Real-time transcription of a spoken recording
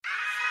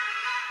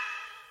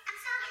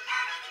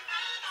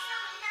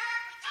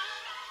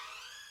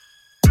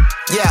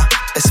Yeah,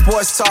 it's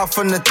sports talk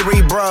from the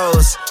three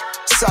bros.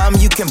 Something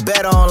you can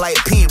bet on like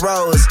Pete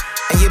Rose.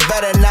 And you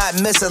better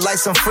not miss it like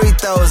some free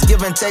throws.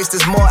 Give and takes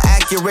is more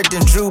accurate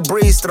than Drew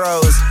Brees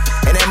throws.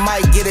 And it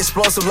might get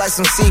explosive like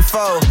some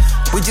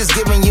C4. We just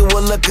giving you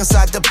a look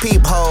inside the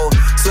peephole.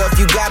 So if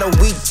you got a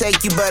weak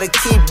take, you better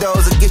keep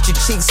those or get your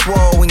cheeks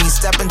swole when you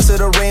step into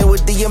the ring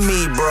with the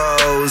Ami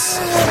Bros.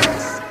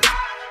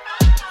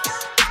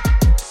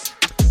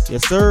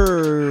 Yes,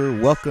 sir.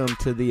 Welcome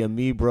to the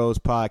Ami Bros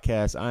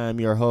podcast. I am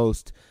your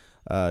host,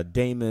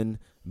 Damon,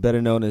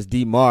 better known as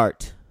D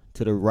Mart.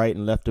 To the right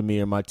and left of me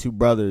are my two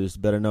brothers,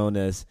 better known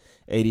as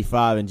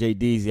 85 and J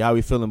Deezy. How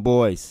we feeling,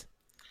 boys?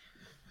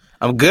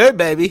 I'm good,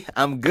 baby.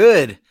 I'm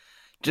good.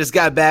 Just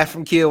got back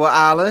from Kiowa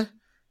Island,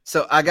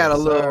 so I got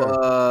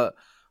I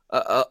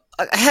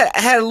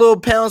had a little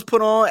pounds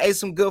put on, ate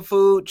some good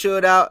food,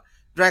 chilled out,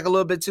 drank a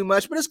little bit too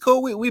much, but it's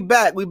cool. We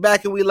back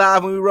and we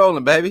live and we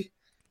rolling, baby.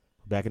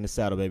 Back in the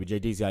saddle, baby. J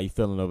Deezy, how you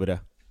feeling over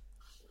there?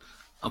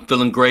 I'm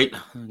feeling great.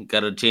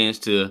 Got a chance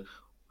to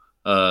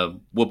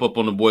whoop up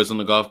on the boys on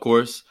the golf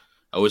course.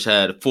 I wish I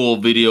had a full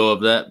video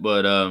of that,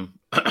 but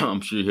I'm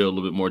sure you'll hear a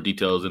little bit more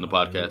details in the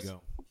podcast.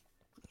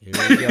 Here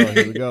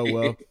we go.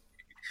 Well,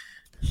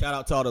 shout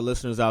out to all the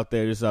listeners out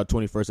there. This is our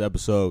 21st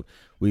episode.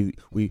 We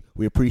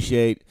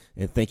appreciate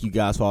and thank you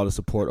guys for all the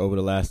support over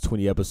the last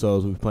 20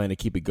 episodes. We plan to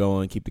keep it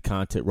going, keep the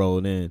content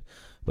rolling in.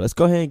 But let's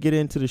go ahead and get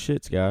into the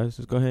shits, guys.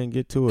 Let's go ahead and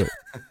get to it.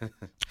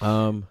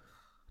 The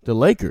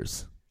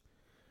Lakers.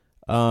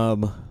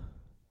 What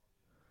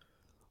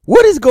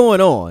is going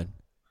on?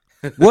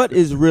 What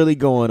is really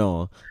going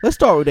on? Let's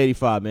start with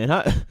 85,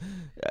 man.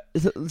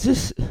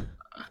 Just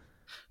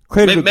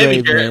cradle to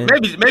grave, Jared,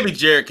 man. maybe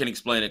Jared can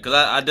explain it because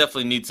I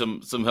definitely need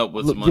some help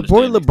with some Your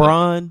boy understanding.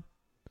 LeBron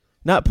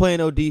not playing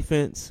no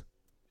defense,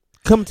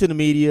 coming to the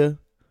media,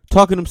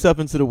 talking himself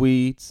into the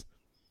weeds.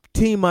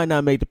 Team might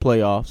not make the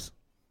playoffs.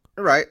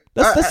 Right.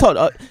 Let's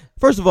talk.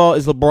 First of all,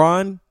 is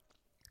LeBron?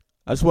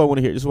 That's what I want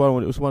to hear. This is what I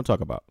want to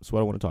talk about. This is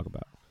what I want to talk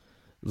about.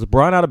 Is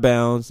LeBron out of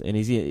bounds, and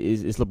is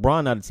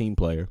LeBron not a team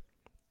player?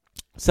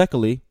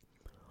 Secondly,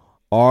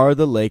 are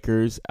the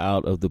Lakers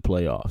out of the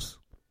playoffs?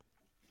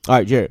 All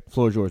right, Jared,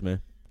 floor is yours,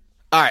 man.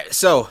 All right,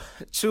 so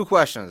two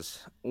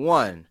questions.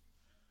 One,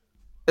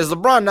 is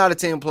LeBron not a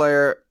team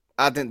player?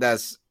 I think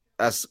that's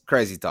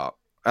crazy talk.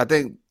 I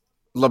think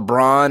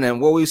LeBron and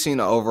what we've seen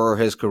over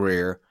his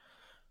career,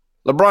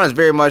 LeBron is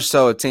very much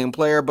so a team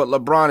player, but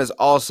LeBron is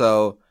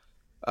also,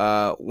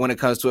 when it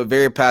comes to it,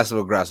 very passive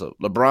aggressive.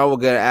 LeBron will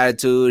get an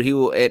attitude. He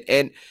will,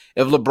 and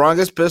if LeBron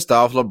gets pissed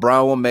off,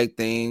 LeBron will make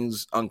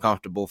things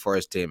uncomfortable for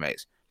his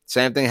teammates.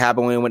 Same thing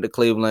happened when he went to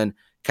Cleveland.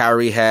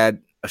 Kyrie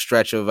had a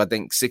stretch of, I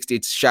think,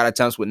 60 shot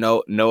attempts with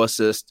no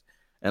assist,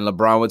 and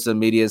LeBron went to the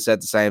media and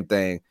said the same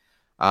thing.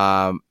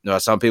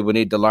 Some people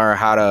need to learn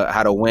how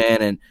to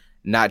win and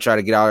not try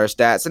to get all their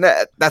stats, and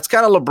that's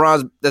kind of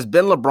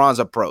LeBron's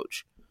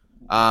approach.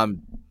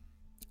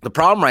 The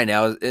problem right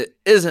now is it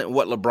isn't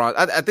what LeBron.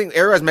 I think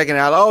everybody's making it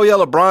out. Oh yeah,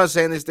 LeBron's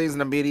saying these things in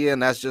the media,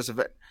 and that's just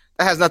that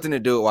has nothing to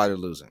do with why they're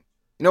losing.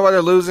 You know why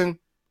they're losing?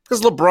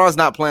 Because LeBron's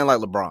not playing like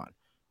LeBron.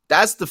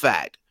 That's the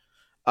fact.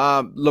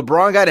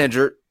 LeBron got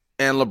injured,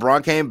 and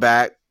LeBron came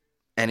back,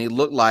 and he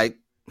looked like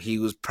he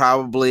was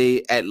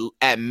probably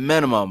at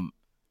minimum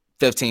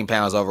 15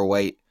 pounds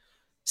overweight.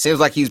 Seems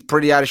like he's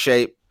pretty out of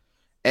shape,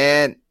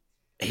 and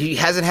he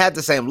hasn't had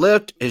the same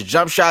lift. His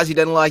jump shots, he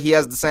doesn't like. He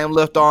has the same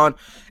lift on.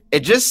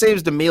 It just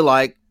seems to me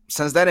like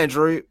since that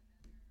injury,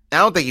 I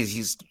don't think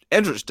he's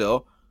injured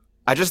still.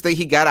 I just think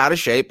he got out of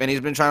shape, and he's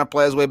been trying to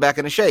play his way back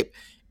into shape.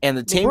 And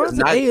the team is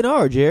not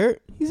A&R, Jared.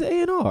 He's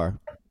A&R.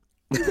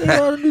 He's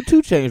A&R, a new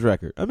 2 Chainz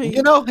record. I mean,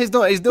 he's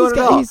doing it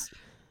all.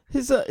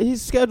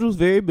 His schedule's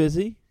very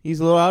busy. He's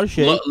a little out of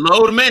shape.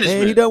 Load management.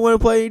 And he don't want to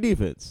play any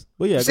defense.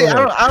 But yeah, see,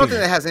 I don't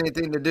think that has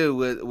anything to do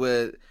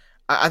with.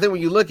 I think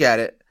when you look at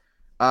it,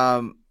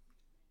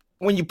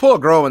 when you pull a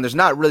growing, there's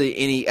not really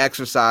any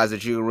exercise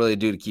that you can really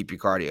do to keep your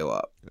cardio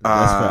up.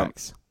 That's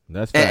facts.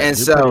 That's facts. And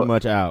you're so pretty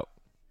much out.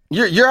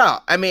 You're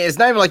out. I mean, it's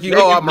not even like you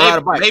go out and ride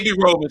a bike. Maybe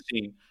row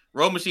machine.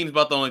 Row machine is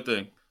about the only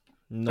thing.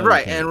 No,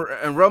 right,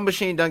 and row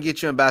machine doesn't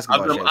get you in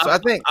basketball shape. So I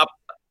think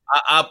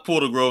I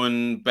pulled a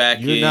growing back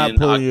in. You're not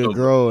pulling your October.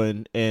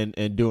 growing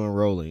and doing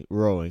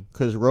rowing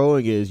because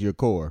rowing is your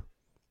core.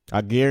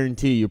 I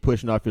guarantee you're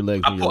pushing off your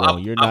legs when you're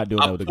rowing. You're not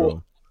doing that with the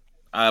growing.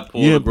 I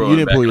pulled You a growing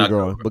didn't back pull in your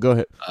October. growing, but go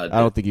ahead. I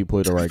don't think you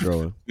pulled the right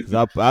growing. Because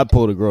I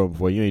pulled a growing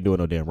before. You ain't doing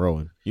no damn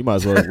rowing. You might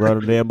as well run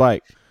a damn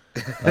bike.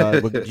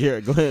 But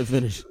Jared, go ahead and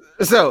finish.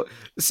 So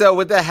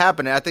with that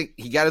happening, I think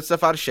he got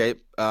himself out of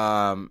shape.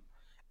 And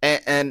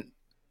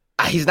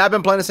he's not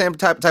been playing the same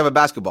type of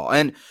basketball.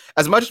 And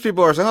as much as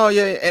people are saying, oh,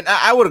 yeah, and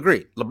I would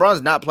agree.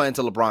 LeBron's not playing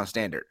to LeBron's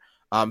standard.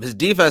 His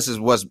defense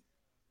was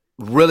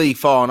really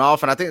falling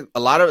off, and I think a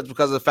lot of it's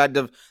because of the fact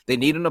that they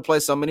need him to play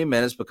so many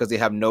minutes because they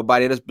have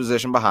nobody at his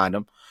position behind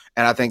him.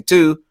 And I think,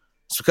 too,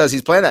 it's because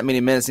he's playing that many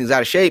minutes and he's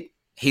out of shape.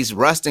 He's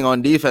resting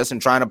on defense and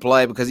trying to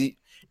play because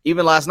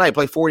even last night,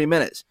 played 40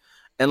 minutes.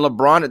 And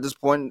LeBron, at this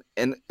point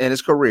in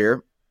his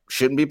career,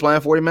 shouldn't be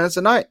playing 40 minutes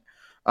a night.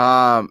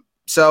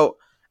 So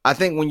I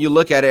think when you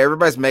look at it,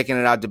 everybody's making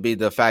it out to be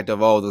the fact of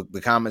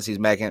the comments he's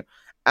making.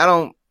 I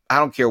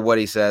don't care what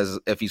he says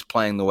if he's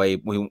playing the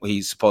way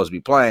he's supposed to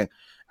be playing.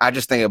 I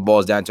just think it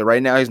boils down to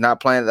right now he's not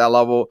playing at that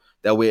level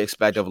that we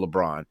expect of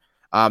LeBron.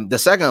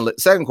 The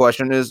second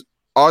question is,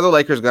 are the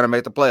Lakers going to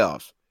make the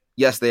playoffs?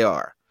 Yes, they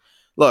are.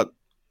 Look,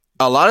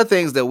 a lot of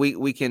things that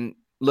we can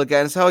look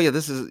at and say, oh, yeah,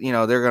 this is,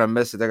 they're going to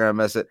miss it. They're going to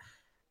miss it.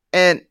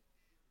 And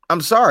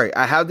I'm sorry.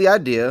 I have the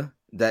idea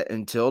that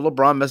until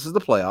LeBron misses the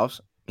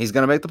playoffs, he's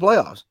going to make the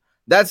playoffs.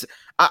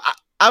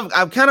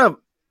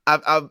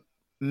 I've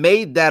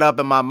made that up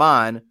in my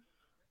mind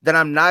that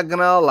I'm not going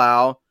to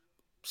allow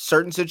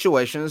certain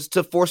situations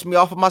to force me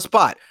off of my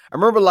spot. I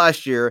remember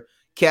last year,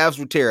 Cavs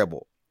were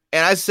terrible.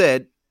 And I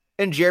said,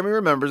 and Jeremy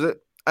remembers it,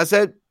 I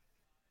said,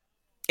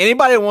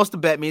 anybody that wants to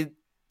bet me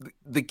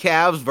the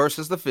Cavs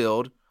versus the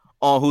field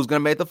on who's going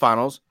to make the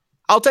finals,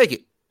 I'll take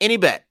it. Any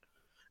bet.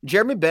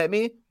 Jeremy bet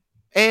me,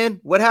 and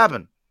what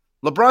happened?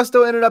 LeBron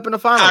still ended up in the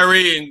finals.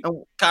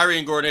 Kyrie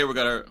and Gordon Hayward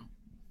got hurt.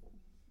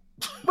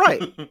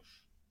 Right.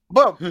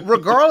 But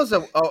regardless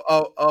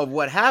of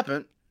what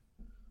happened,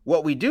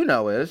 what we do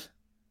know is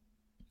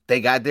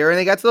they got there and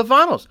they got to the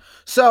finals.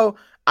 So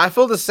I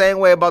feel the same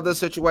way about this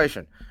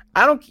situation.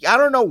 I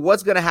don't know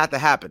what's going to have to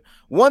happen.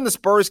 One, the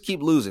Spurs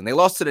keep losing. They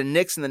lost to the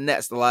Knicks and the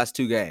Nets the last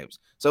 2 games.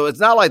 So it's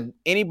not like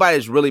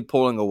anybody's really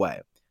pulling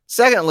away.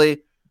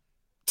 Secondly,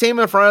 team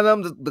in front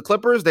of them, the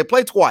Clippers, they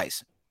play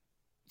twice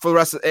for the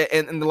rest of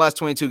in the last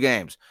 22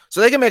 games.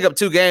 So they can make up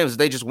 2 games if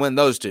they just win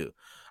those 2.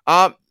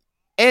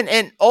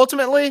 And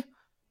ultimately,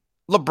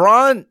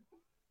 LeBron,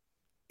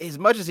 as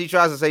much as he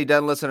tries to say he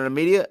doesn't listen to the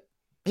media,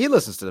 he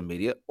listens to the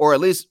media, or at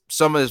least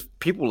some of his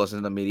people listen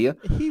to the media.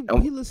 He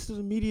listens to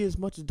the media as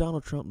much as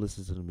Donald Trump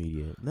listens to the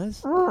media. And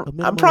that's a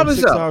minimum probably of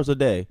 6 so. hours a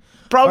day.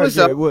 Probably right,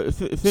 so. Jared,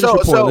 finish your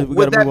point. So We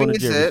with gotta that move on being to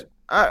Jerry's. said,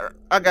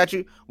 I got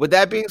you. With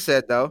that being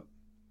said, though,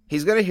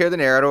 he's going to hear the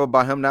narrative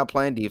about him not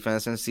playing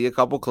defense and see a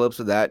couple clips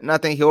of that. And I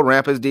think he'll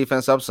ramp his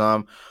defense up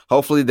some.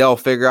 Hopefully, they'll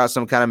figure out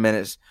some kind of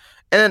minutes.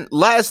 And then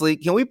lastly,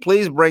 can we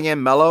please bring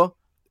in Melo?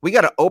 We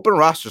got an open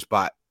roster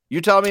spot. You're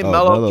telling me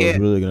Melo Melo's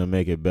can't? really going to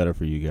make it better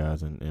for you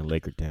guys in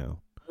Laker Town.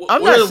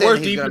 I'm not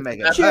saying he's going to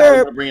make it.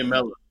 Jared, bringing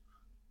Melo.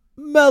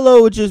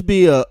 Melo would just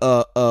be a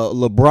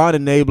LeBron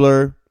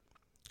enabler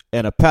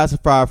and a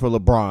pacifier for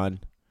LeBron.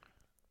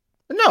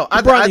 No,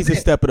 LeBron needs to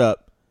step it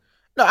up.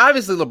 No,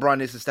 obviously LeBron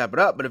needs to step it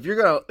up. But if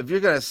you're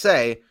gonna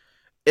say,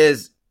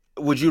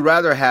 would you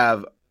rather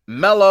have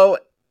Melo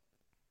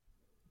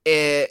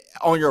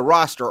on your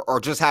roster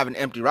or just have an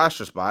empty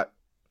roster spot?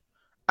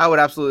 I would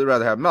absolutely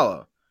rather have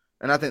Melo,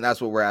 and I think that's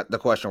what the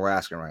question we're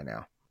asking right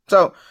now.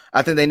 So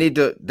I think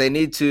they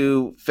need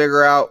to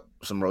figure out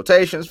some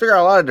rotations, figure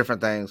out a lot of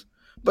different things.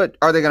 But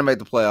are they going to make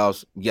the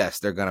playoffs? Yes,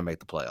 they're going to make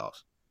the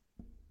playoffs.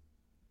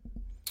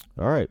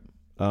 All right.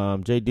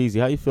 Jay Deasy,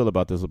 how you feel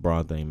about this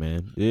LeBron thing,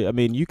 man? I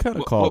mean, you kind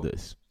of called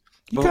this.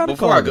 You kind of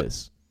called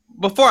this.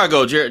 Before I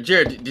go, Jared,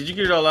 did you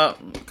get it all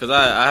out? Because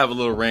I have a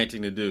little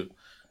ranting to do.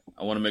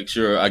 I want to make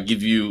sure I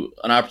give you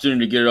an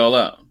opportunity to get it all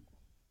out.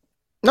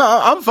 No,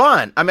 I'm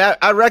fine. I mean,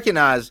 I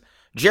recognize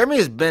Jeremy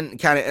has been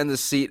kind of in the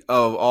seat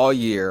of all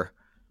year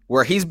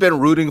where he's been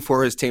rooting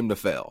for his team to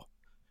fail.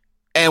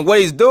 And what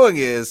he's doing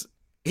is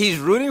he's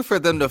rooting for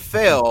them to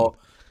fail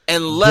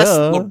unless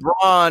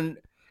LeBron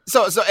 –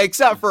 so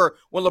except for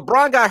when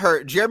LeBron got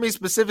hurt, Jeremy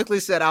specifically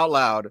said out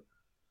loud,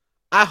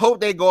 I hope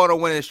they go on a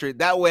winning streak.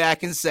 That way I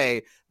can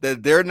say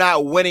that they're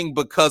not winning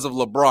because of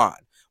LeBron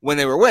when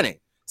they were winning.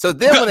 So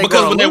then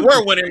when they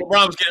were winning,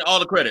 LeBron was getting all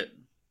the credit.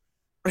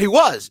 He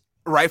was.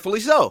 Rightfully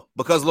so,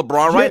 because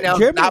LeBron right now.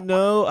 Jeremy,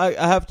 no, I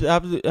have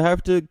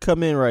to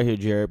come in right here,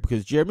 Jared,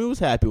 because Jeremy was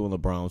happy when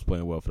LeBron was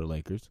playing well for the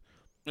Lakers.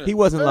 He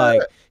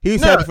wasn't he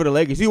was happy for the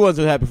Lakers. He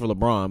wasn't happy for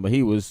LeBron, but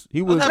he was.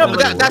 No,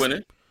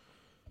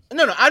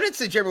 I didn't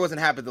say Jeremy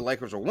wasn't happy the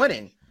Lakers were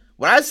winning.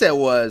 What I said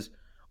was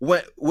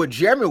what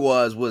Jeremy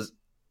was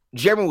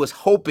Jeremy was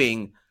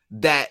hoping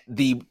that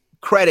the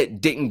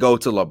credit didn't go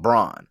to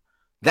LeBron.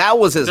 That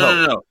was his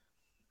hope.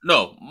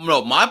 No.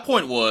 My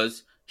point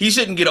was, he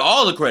shouldn't get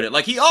all the credit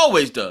like he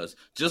always does.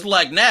 Just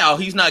like now,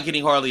 he's not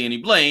getting hardly any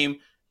blame,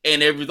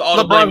 and all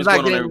the blame is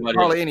going on everybody.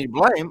 Hardly any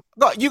blame.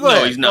 Go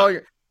ahead. He's not.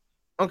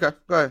 Okay,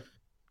 go ahead.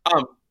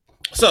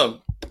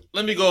 So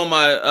let me go on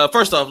my.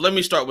 First off, let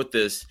me start with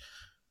this.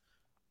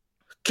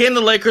 Can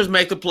the Lakers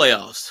make the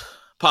playoffs?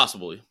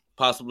 Possibly.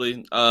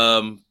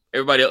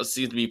 Everybody else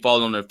seems to be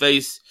falling on their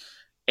face,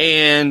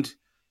 and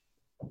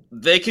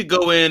they could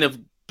go in if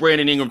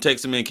Brandon Ingram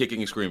takes him in kicking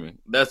and screaming.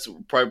 That's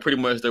probably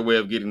pretty much their way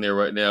of getting there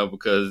right now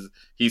because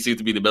he seems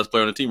to be the best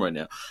player on the team right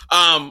now.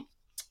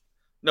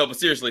 No, but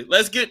seriously,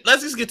 let's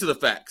just get to the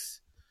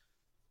facts.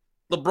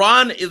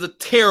 LeBron is a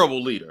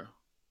terrible leader.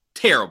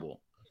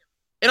 Terrible.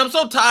 And I'm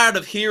so tired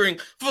of hearing,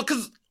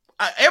 because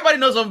everybody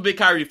knows I'm a big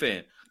Kyrie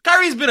fan.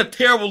 Kyrie's been a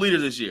terrible leader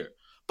this year.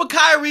 But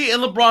Kyrie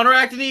and LeBron are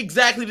acting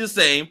exactly the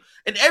same,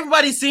 and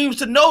everybody seems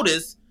to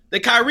notice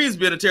that Kyrie's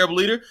been a terrible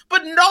leader,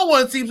 but no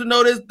one seems to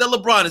notice that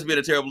LeBron has been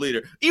a terrible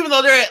leader, even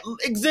though they're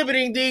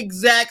exhibiting the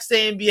exact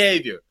same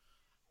behavior.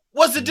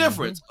 What's the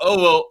difference?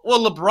 Oh,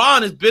 well,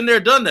 LeBron has been there,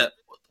 done that.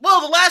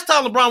 Well, the last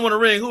time LeBron won a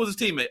ring, who was his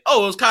teammate?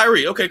 Oh, it was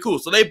Kyrie. Okay, cool.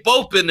 So they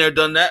both been there,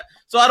 done that.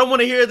 So I don't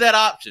want to hear that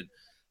option.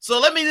 So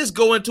let me just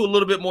go into a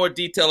little bit more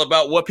detail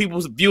about what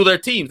people view their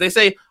teams. They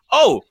say,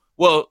 oh,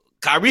 well,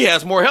 Kyrie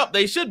has more help.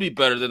 They should be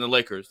better than the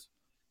Lakers.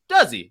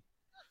 Does he?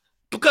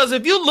 Because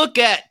if you look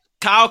at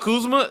Kyle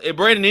Kuzma and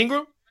Brandon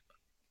Ingram,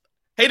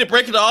 hate to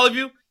break it to all of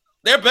you,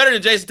 they're better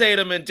than Jason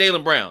Tatum and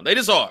Jaylen Brown. They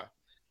just are.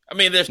 I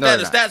mean, the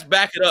stats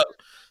back it up.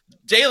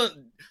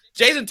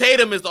 Jason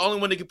Tatum is the only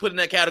one that can put in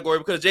that category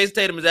because Jason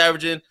Tatum is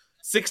averaging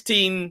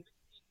 16,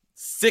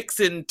 6,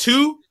 and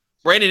 2.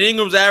 Brandon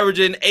Ingram's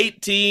averaging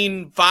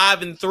 18,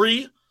 5, and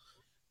 3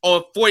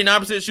 on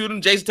 49%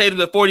 shooting. Jason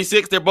Tatum's at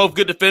 46. They're both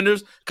good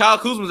defenders. Kyle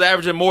Kuzma's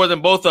averaging more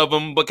than both of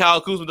them, but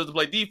Kyle Kuzma doesn't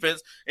play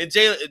defense. And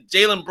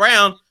Jaylen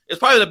Brown is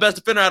probably the best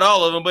defender out of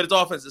all of them, but his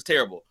offense is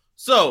terrible.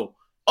 So,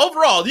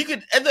 overall, you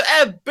could,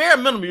 at bare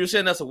minimum, you're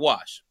saying that's a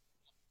wash.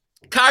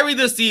 Kyrie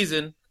this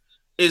season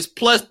is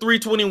plus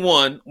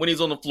 321 when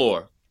he's on the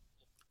floor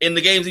in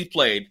the games he's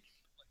played.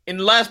 In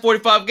the last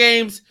 45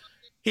 games,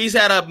 he's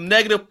had a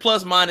negative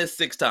plus minus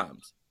 6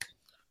 times.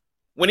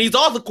 When he's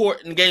off the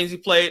court in the games he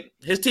played,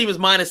 his team is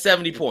minus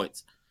 70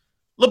 points.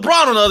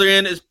 LeBron, on the other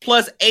end, is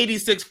plus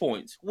 86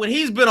 points. When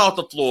he's been off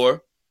the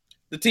floor,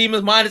 the team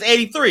is minus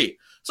 83.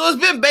 So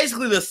it's been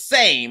basically the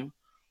same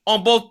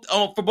for both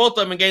of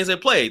them in games they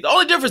played. The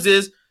only difference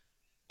is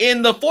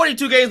in the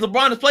 42 games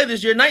LeBron has played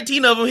this year,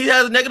 19 of them, he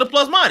has a negative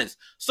plus minus.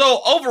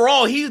 So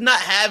overall, he's not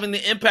having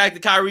the impact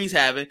that Kyrie's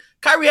having.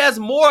 Kyrie has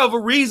more of a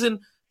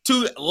reason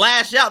to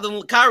lash out than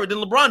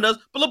LeBron does,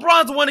 but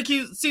LeBron's the one that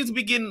seems to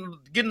be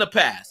getting a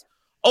pass.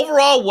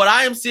 Overall, what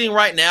I am seeing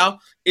right now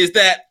is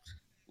that,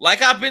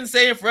 like I've been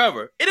saying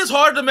forever, it is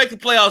harder to make the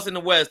playoffs in the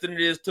West than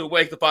it is to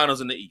make the finals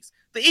in the East.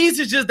 The East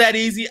is just that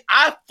easy.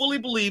 I fully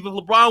believe if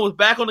LeBron was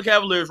back on the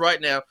Cavaliers right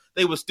now,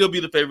 they would still be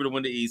the favorite to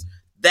win the East.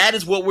 That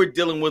is what we're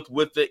dealing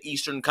with the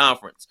Eastern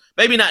Conference.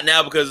 Maybe not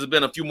now because there's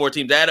been a few more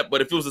teams at it,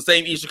 but if it was the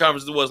same Eastern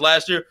Conference as it was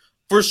last year,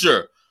 for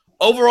sure.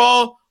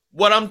 Overall,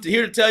 what I'm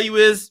here to tell you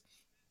is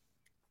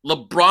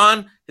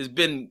LeBron has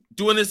been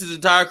doing this his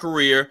entire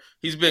career.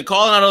 He's been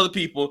calling out other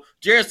people.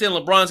 Jared's saying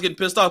LeBron's getting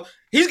pissed off.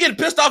 He's getting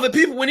pissed off at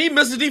people when he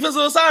misses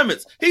defensive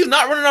assignments. He's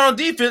not running out on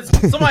defense.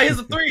 Somebody hits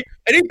a 3,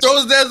 and he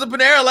throws his ass up in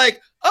the air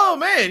like, oh,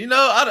 man,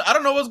 I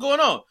don't know what's going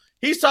on.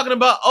 He's talking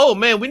about, oh,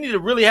 man, we need to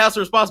really have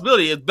some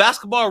responsibility. Is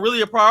basketball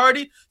really a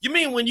priority? You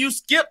mean when you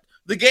skipped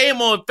the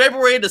game on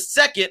February the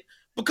 2nd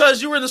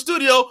because you were in the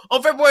studio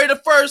on February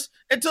the 1st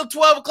until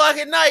 12 o'clock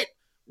at night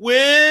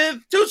with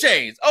 2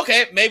 Chainz?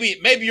 Okay,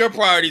 maybe your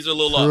priorities are a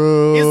little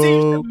low. It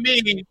seems to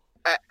me.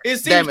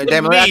 Damon,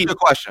 let me ask you a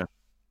question.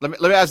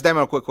 Let me ask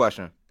Damon a quick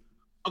question.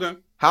 Okay.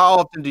 How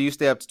often do you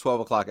stay up to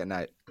 12 o'clock at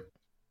night?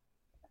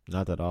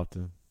 Not that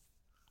often.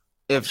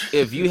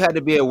 If you had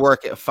to be at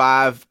work at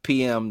 5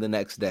 p.m. the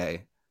next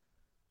day,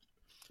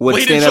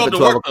 would staying up at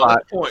 12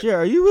 o'clock? Yeah,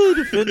 are you really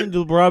defending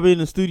LeBron being in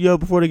the studio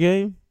before the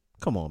game?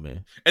 Come on,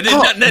 man. And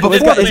then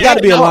it's got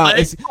to be a line.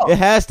 It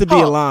has to be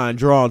a line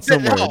drawn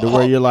somewhere to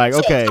where you're like,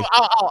 okay,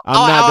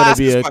 I'm not going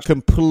to be a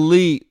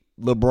complete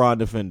LeBron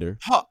defender.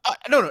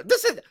 No.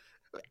 This is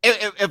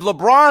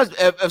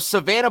if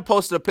Savannah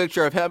posted a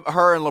picture of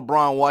her and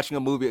LeBron watching a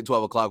movie at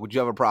 12 o'clock, would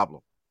you have a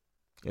problem?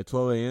 At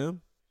 12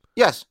 a.m.?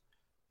 Yes.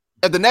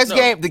 If the next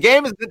game,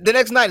 the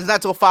next night is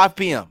not till 5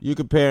 p.m. You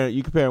compare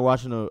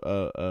watching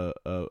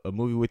a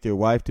movie with your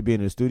wife to being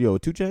in the studio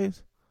with 2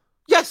 Chainz?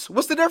 Yes.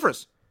 What's the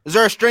difference? Is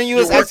there a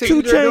strenuous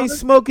activity? 2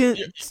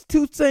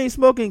 Chainz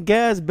smoking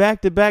gas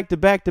back to back to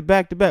back to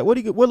back to back. What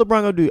LeBron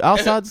gonna do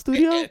outside the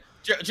studio?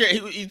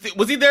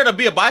 Was he there to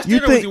be a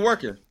bystander or was he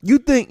working? You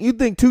think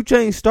 2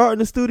 Chainz start in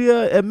the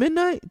studio at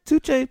midnight? 2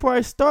 Chainz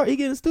probably start. He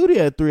get in the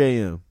studio at 3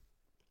 a.m.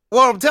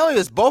 Well, I'm telling you,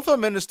 it's both of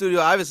them in the studio.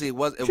 Obviously, it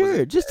was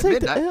just take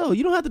midnight. The L.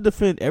 You don't have to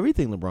defend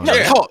everything, LeBron.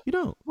 You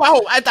don't.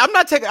 Well, I'm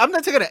not taking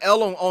an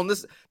L on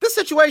this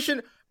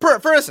situation.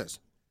 For instance,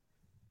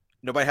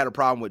 nobody had a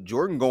problem with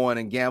Jordan going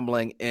and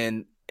gambling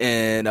in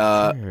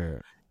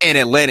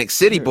Atlantic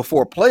City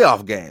before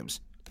playoff games,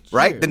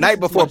 right? The night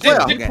before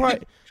playoff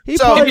games.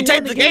 Did he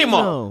take the game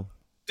off?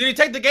 Did he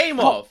take the game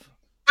off?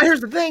 But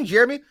here's the thing,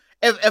 Jeremy.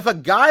 If a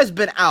guy's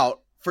been out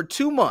for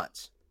 2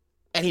 months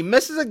and he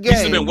misses a game,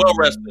 he's been well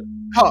rested.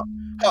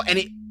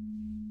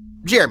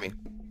 Jeremy,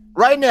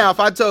 right now, if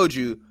I told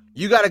you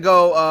you gotta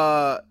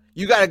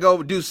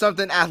go do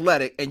something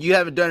athletic and you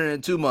haven't done it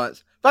in 2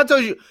 months, if I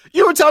told you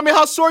were telling me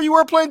how sore you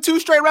were playing 2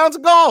 straight rounds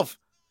of golf,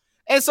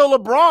 and so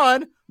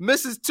LeBron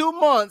misses 2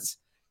 months,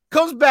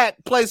 comes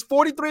back, plays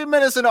 43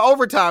 minutes in an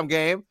overtime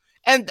game.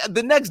 And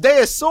the next day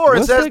is sore.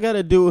 What's that got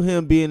to do with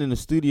him being in the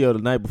studio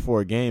the night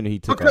before a game that he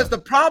took Because off? The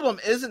problem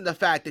isn't the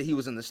fact that he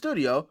was in the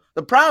studio.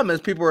 The problem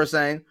is people are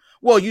saying,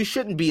 well, you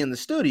shouldn't be in the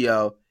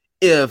studio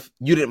if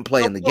you didn't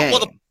play in the game.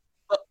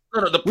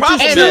 The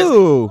problem is...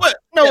 No,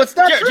 it's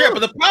not true. Jared,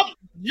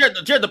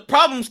 but the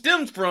problem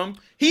stems from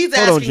he's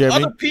asking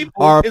other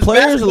people... Are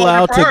players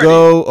allowed to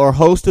go or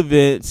host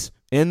events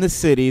in the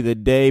city the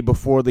day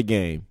before the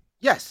game?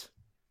 Yes.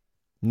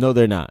 No,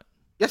 they're not.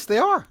 Yes, they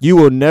are. You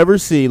will never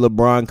see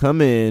LeBron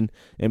come in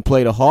and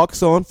play the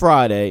Hawks on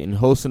Friday and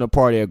hosting a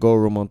party at Gold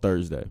Room on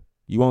Thursday.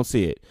 You won't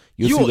see it.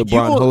 You'll see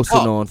LeBron hosting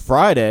on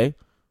Friday.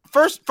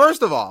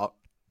 First of all,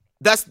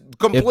 that's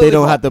completely if they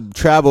don't false. have to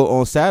travel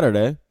on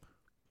Saturday.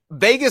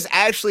 Vegas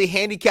actually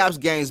handicaps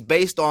games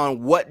based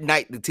on what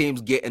night the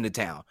teams get into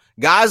town.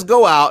 Guys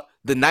go out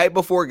the night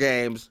before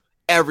games.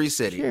 Every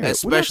city, sure.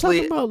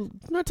 especially we're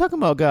not talking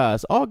about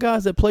guys. All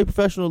guys that play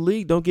professional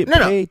league don't get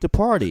paid to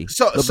party.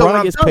 So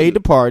LeBron gets paid to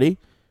party.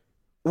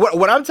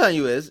 What I'm telling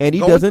you is, and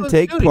he doesn't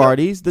take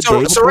parties the day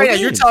before. So right now,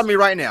 you're telling me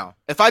right now,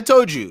 if I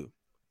told you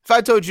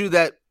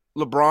that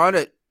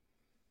LeBron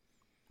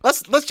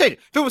let's change it.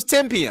 If it was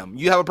 10 p.m.,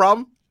 you have a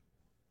problem?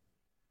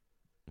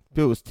 If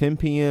it was 10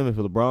 p.m., if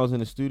LeBron's in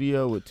the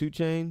studio with 2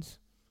 Chainz,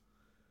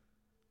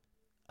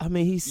 I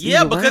mean because he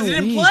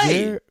didn't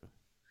play.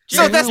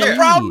 So that's the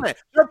problem.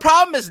 Your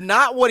problem is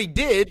not what he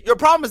did. Your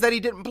problem is that he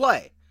didn't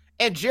play.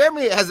 And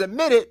Jeremy has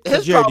admitted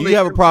his problem. Do you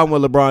have a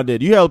problem with LeBron did?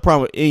 Do you have a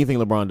problem with anything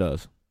LeBron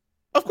does?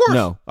 Of course.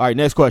 No. All right,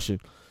 next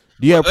question.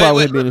 Do you have a problem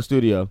with him being in the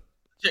studio?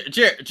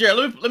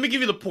 Jared, let me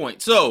give you the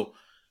point. So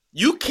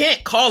you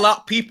can't call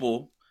out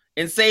people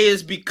and say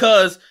it's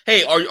because,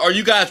 hey, are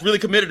you guys really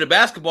committed to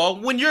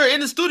basketball when you're in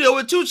the studio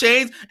with 2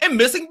 Chainz and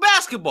missing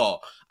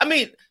basketball? I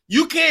mean,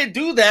 you can't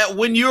do that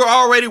when you're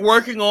already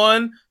working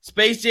on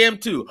Space Jam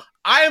 2.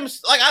 I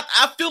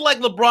feel like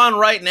LeBron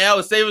right now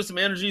is saving some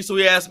energy, so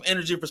he has some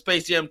energy for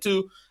Space Jam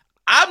 2.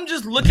 I'm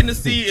just looking to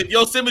see if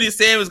Yosemite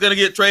Sam is going to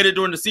get traded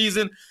during the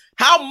season.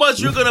 How much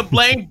you're going to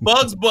blame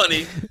Bugs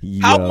Bunny?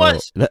 How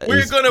much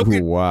we're going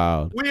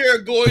to we are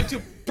going to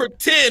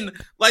pretend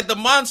like the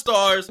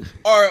Monstars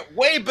are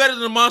way better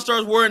than the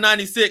Monstars were in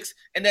 '96,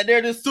 and that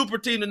they're this super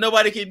team that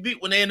nobody can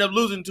beat when they end up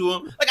losing to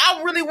them. Like,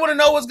 I really want to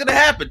know what's going to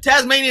happen.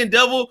 Tasmanian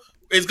Devil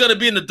is going to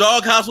be in the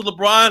doghouse with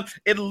LeBron,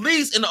 at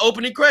least in the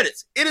opening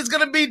credits. It is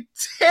going to be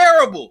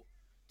terrible,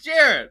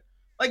 Jared.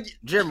 Like,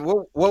 Jeremy,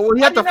 what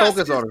we have to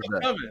focus on is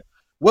that.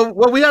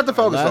 What we have to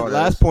focus on.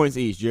 Last points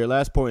each, Jared.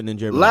 Last point, and then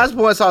Jeremy. Last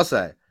points I'll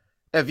say.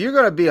 If you're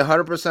going to be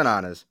 100%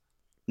 honest,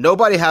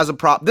 nobody has a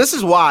problem. This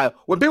is why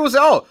when people say,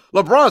 "Oh,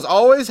 LeBron's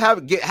always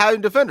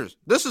having defenders,"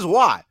 this is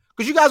why,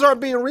 because you guys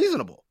aren't being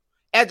reasonable.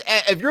 And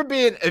if you're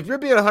being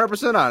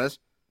 100% honest,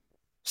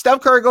 Steph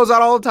Curry goes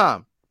out all the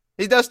time.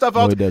 He does stuff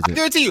all the time. I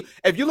guarantee you,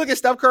 if you look at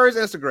Steph Curry's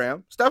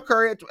Instagram, Steph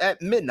Curry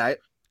at midnight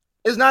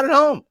is not at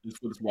home.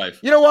 He's with his wife.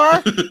 You know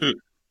why?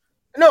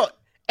 No,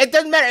 it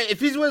doesn't matter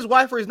if he's with his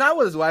wife or he's not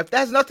with his wife. That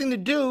has nothing to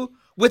do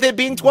with it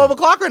being 12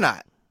 o'clock or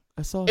not.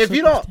 That's all if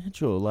you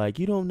don't, like,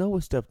 you don't know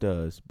what Steph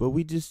does, but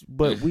we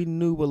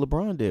knew what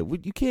LeBron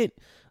did. You can't,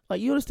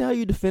 like, you understand how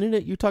you defended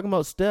it? You're talking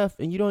about Steph,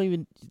 and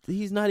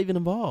he's not even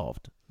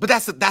involved. But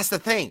that's the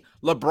thing.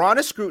 LeBron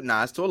is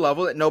scrutinized to a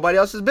level that nobody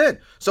else has been.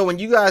 So when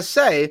you guys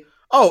say,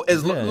 "Oh,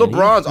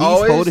 LeBron's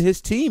always holding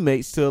his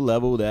teammates to a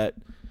level that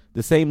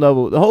the same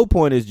level," the whole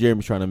point is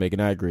Jeremy's trying to make,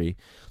 and I agree.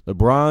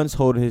 LeBron's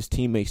holding his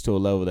teammates to a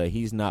level that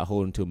he's not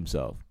holding to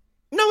himself.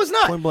 No, it's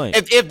not. Point blank.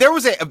 If there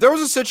was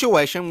a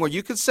situation where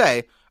you could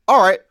say,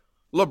 all right,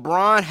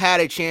 LeBron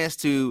had a chance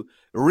to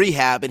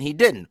rehab and he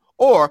didn't,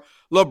 or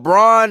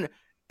LeBron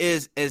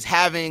is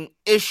having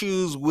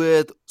issues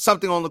with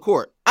something on the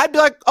court, I'd be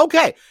like,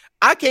 okay.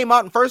 I came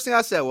out and first thing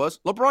I said was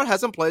LeBron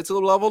hasn't played to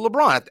the level of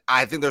LeBron.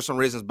 I think there's some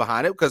reasons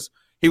behind it because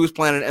he was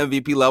playing at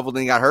MVP level,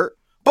 then he got hurt.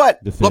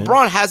 But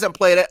LeBron hasn't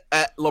played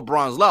at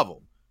LeBron's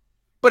level.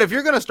 But if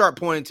you're going to start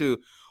pointing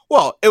to,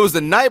 well, it was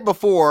the night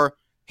before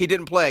he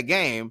didn't play a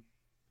game,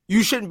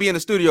 you shouldn't be in the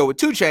studio with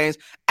 2 Chainz,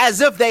 as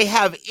if they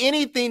have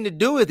anything to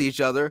do with each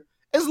other,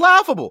 is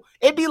laughable.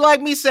 It'd be like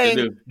me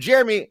saying,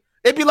 Jeremy,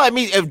 it'd be like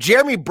me if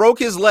Jeremy broke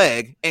his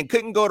leg and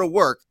couldn't go to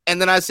work,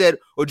 and then I said,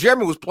 well,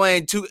 Jeremy was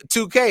playing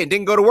 2K and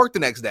didn't go to work the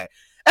next day.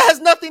 It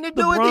has nothing to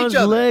do with each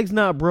other. LeBron's leg's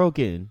not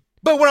broken.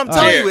 But what I'm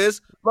telling you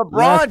is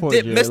LeBron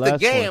didn't miss the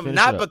game,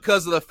 not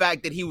because of the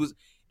fact that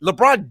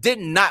LeBron did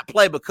not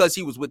play because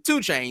he was with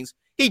 2 Chainz.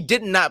 He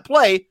did not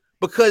play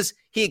because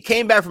he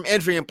came back from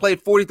injury and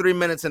played 43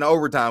 minutes in an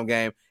overtime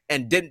game,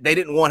 and they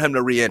didn't want him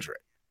to re-injure it.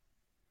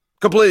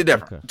 Completely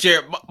different. Okay.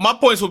 Jared, my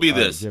points will be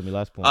this. Jeremy,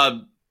 last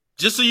point.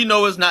 Just so you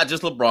know, it's not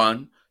just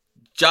LeBron.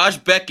 Josh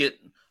Beckett,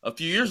 a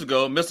few years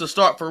ago, missed a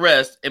start for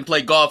rest and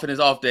played golf in his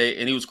off day,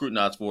 and he was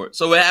scrutinized for it.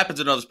 So it happens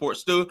in other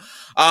sports too.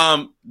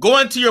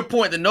 Going to your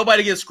point that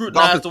nobody gets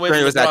scrutinized the way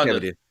that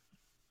LeBron does.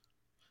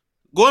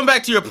 Going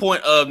back to your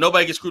point of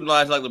nobody gets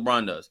scrutinized like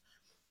LeBron does.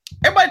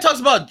 Everybody talks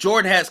about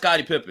Jordan had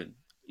Scottie Pippen.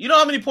 You know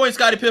how many points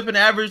Scottie Pippen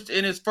averaged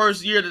in his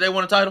first year that they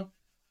won a title?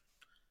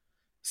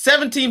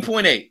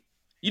 17.8.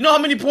 You know how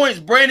many points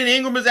Brandon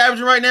Ingram is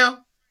averaging right now?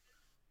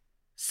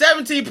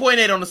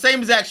 17.8 on the same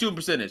exact shooting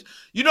percentage.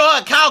 You know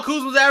how Kyle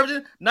Kuzma's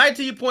averaging?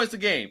 19 points a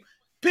game.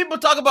 People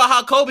talk about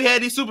how Kobe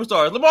had these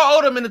superstars.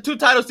 Lamar Odom in the 2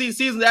 title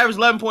seasons averaged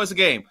 11 points a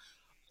game.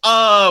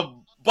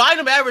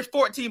 Bynum averaged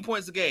 14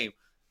 points a game.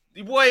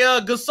 The boy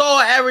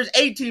Gasol averaged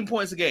 18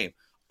 points a game.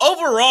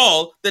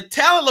 Overall, the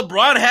talent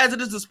LeBron has at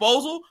his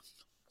disposal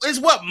is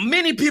what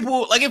many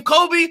people, like if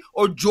Kobe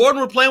or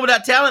Jordan were playing with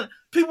that talent,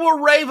 People will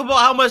rave about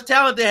how much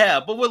talent they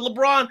have. But with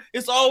LeBron,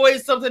 it's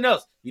always something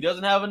else. He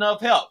doesn't have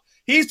enough help.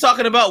 He's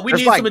talking about we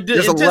need some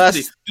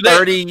intensity. Less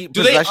 30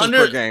 possessions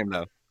per game,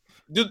 though.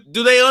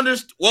 Do they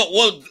understand?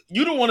 Well,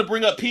 you don't want to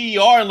bring up PER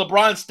and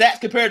LeBron's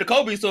stats compared to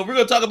Kobe. So if we're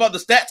going to talk about the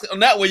stats on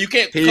that way, you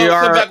can't come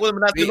back with them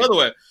and ask another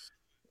way.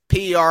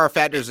 PER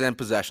factors in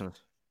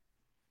possessions.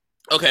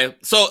 Okay,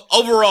 so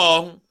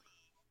overall,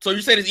 so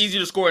you said it's easier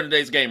to score in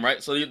today's game,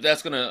 right? So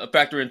that's going to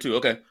factor in too.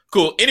 Okay,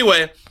 cool.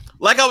 Anyway,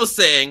 like I was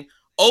saying,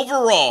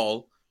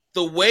 overall,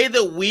 the way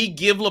that we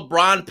give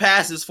LeBron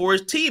passes for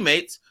his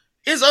teammates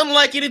is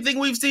unlike anything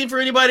we've seen for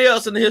anybody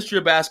else in the history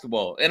of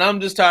basketball. And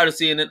I'm just tired of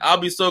seeing it. I'll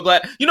be so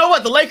glad. You know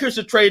what? The Lakers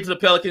should trade to the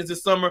Pelicans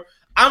this summer.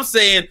 I'm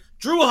saying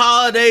Drew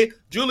Holiday,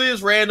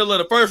 Julius Randle,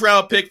 and a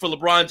first-round pick for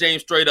LeBron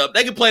James straight up.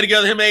 They can play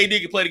together. Him and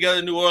AD can play together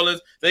in New Orleans.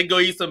 They can go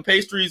eat some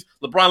pastries.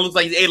 LeBron looks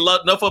like he's ate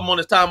enough of them on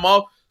his time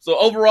off. So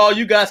overall,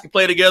 you guys can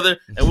play together,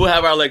 and we'll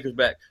have our Lakers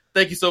back.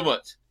 Thank you so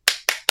much.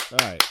 All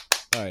right.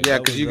 Yeah,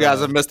 because you guys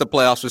have missed the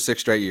playoffs for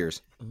 6 straight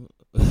years.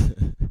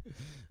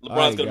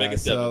 LeBron's going to make it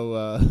 7.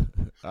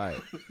 All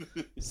right.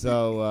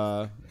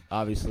 So,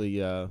 obviously,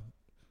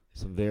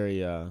 some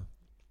very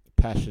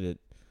passionate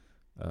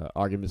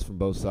arguments from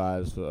both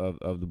sides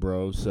of the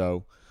bros.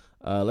 So,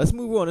 let's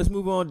move on. Let's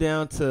move on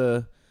down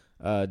to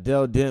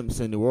Dell Demps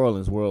in New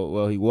Orleans.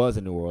 Well, he was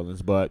in New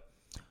Orleans, but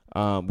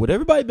would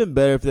everybody been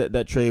better if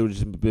that trade would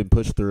just been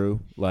pushed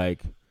through?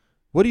 Like,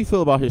 what do you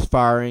feel about his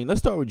firing? Let's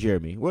start with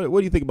Jeremy. What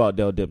do you think about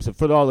Dell Demps? And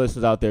for all the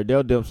listeners out there,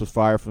 Dell Demps was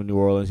fired from New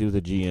Orleans. He was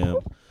a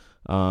GM.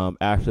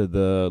 After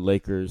the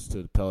Lakers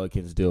to the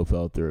Pelicans deal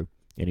fell through,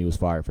 and he was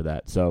fired for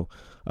that. So,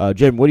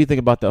 Jim, what do you think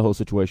about that whole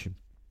situation?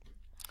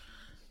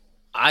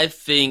 I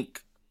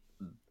think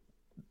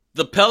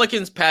the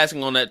Pelicans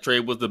passing on that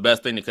trade was the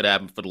best thing that could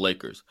happen for the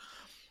Lakers,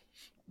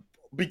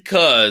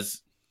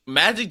 because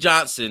Magic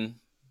Johnson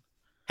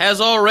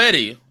has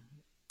already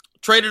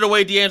traded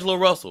away D'Angelo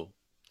Russell,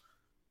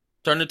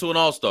 turned into an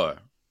all-star.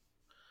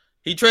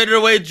 He traded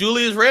away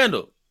Julius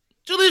Randle.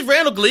 Julius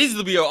Randle could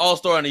easily be an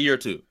all-star in a year or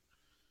two.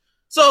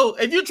 So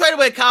if you trade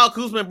away Kyle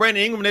Kuzma and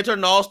Brandon Ingram and they turn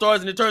into all-stars,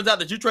 and it turns out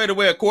that you trade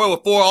away a core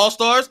with 4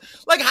 all-stars,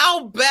 like,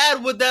 how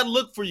bad would that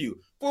look for you?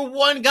 For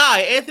one guy,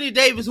 Anthony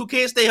Davis, who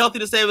can't stay healthy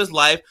to save his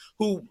life,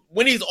 who,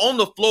 when he's on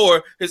the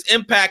floor, his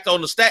impact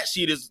on the stat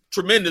sheet is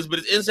tremendous, but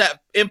his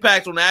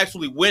impact on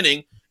actually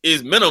winning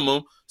is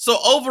minimum. So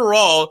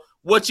overall,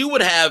 what you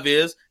would have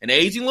is an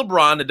aging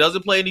LeBron that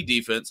doesn't play any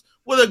defense,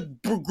 with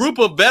a group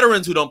of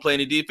veterans who don't play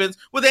any defense,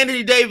 with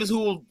Anthony Davis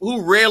who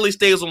rarely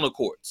stays on the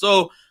court.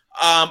 So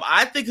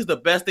I think it's the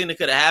best thing that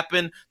could have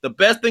happened. The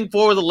best thing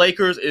for the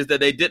Lakers is that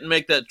they didn't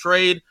make that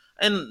trade.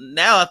 And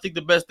now I think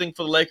the best thing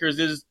for the Lakers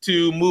is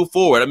to move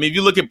forward. I mean, if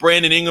you look at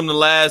Brandon Ingram the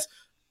last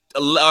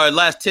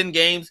 10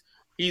 games,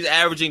 he's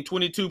averaging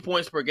 22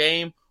 points per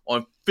game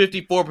on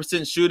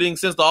 54% shooting.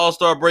 Since the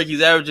All-Star break,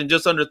 he's averaging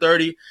just under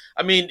 30.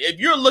 I mean, if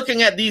you're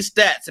looking at these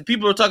stats and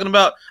people are talking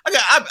about,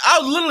 I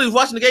was literally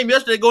watching the game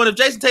yesterday going, if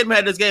Jason Tatum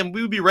had this game,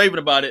 we would be raving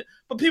about it.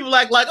 But people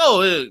act like,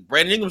 oh,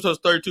 Brandon Ingram shows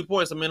 32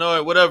 points. I mean, all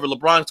right, whatever.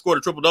 LeBron scored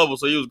a triple-double,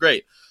 so he was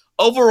great.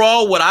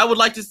 Overall, what I would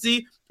like to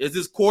see is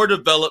this core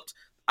developed.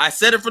 I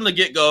said it from the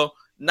get-go,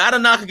 not a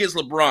knock against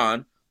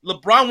LeBron.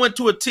 LeBron went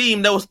to a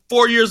team that was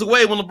 4 years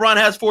away when LeBron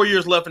has 4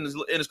 years left in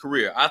his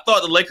career. I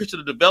thought the Lakers should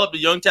have developed the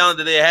young talent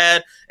that they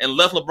had and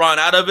left LeBron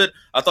out of it.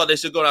 I thought they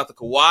should go after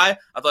Kawhi.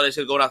 I thought they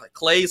should go after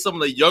Klay, some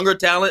of the younger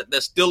talent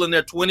that's still in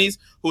their 20s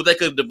who they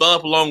could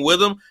develop along with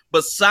them.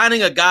 But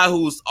signing a guy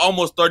who's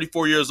almost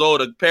 34 years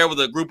old to pair with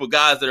a group of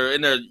guys that are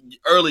in their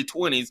early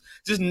 20s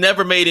just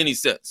never made any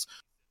sense.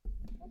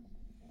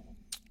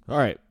 All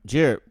right,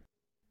 Jared.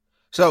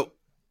 So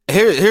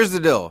here's the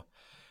deal.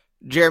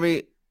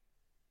 Jeremy,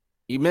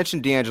 you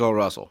mentioned D'Angelo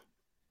Russell.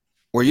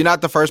 Were you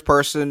not the first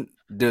person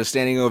to do a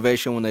standing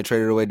ovation when they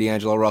traded away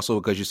D'Angelo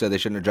Russell because you said they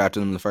shouldn't have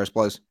drafted him in the first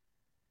place?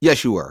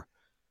 Yes, you were.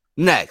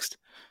 Next,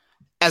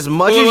 as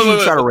much as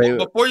you try to rate,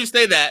 before you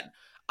say that,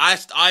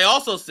 I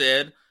also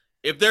said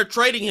if they're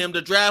trading him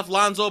to draft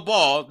Lonzo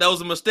Ball, that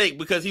was a mistake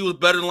because he was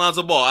better than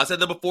Lonzo Ball. I said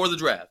that before the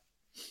draft.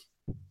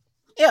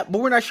 Yeah,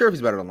 but we're not sure if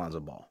he's better than Lonzo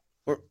Ball.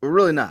 We're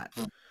really not.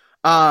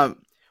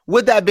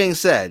 With that being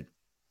said,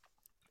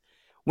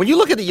 when you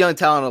look at the young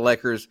talent of the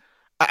Lakers,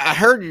 I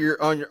heard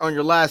on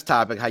your last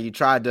topic how you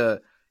tried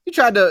to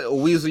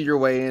weasel your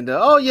way into,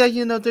 oh yeah,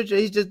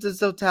 he's just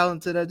so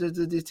talented.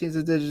 These teams.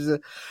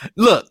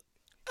 Look,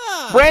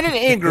 Brandon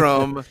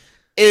Ingram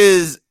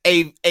is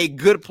a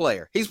good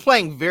player. He's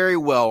playing very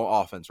well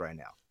on offense right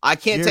now. I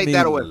can't take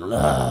that away from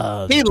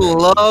him. He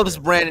loves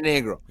Brandon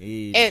Ingram.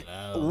 There's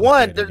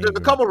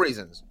a couple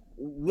reasons.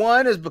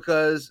 One is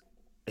because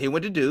he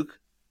went to Duke.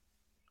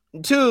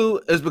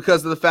 2 is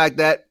because of the fact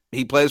that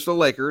he plays for the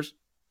Lakers.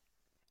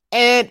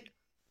 And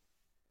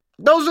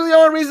those are the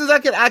only reasons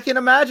I can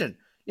imagine.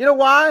 You know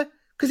why?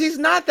 Because he's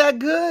not that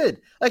good.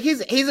 Like he's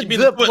a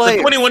good player.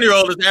 The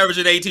 21-year-old is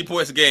averaging 18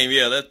 points a game.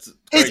 Yeah, that's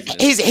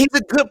crazy. He's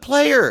a good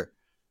player.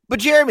 But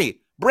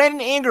Jeremy,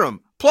 Brandon Ingram,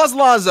 plus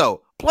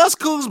Lonzo, plus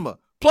Kuzma,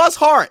 plus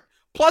Hart,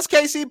 plus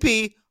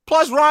KCP,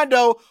 plus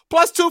Rondo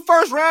plus 2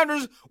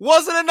 first-rounders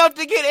wasn't enough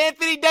to get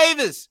Anthony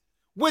Davis,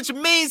 which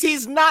means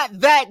he's not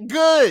that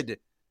good.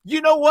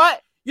 You know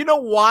what? You know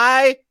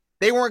why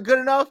they weren't good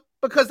enough?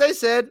 Because they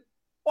said,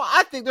 well,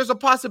 I think there's a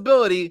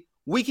possibility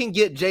we can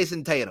get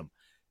Jason Tatum.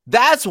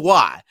 That's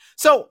why.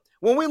 So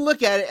when we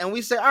look at it and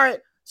we say, all right,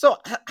 so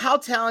how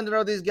talented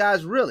are these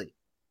guys really?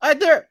 All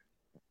right,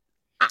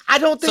 I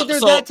don't think they're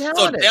that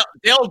talented.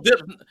 So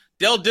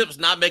Dell Demps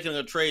not making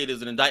a trade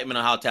is an indictment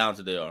on how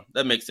talented they are.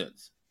 That makes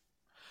sense.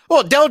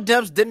 Well, Dell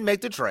Demps didn't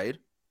make the trade,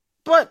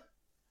 but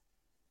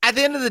at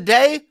the end of the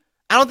day,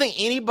 I don't think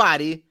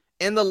anybody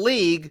in the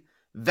league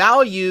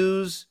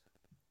values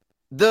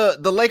the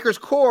Lakers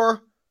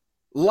core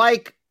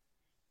like.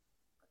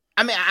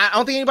 I mean, I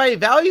don't think anybody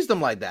values them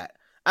like that.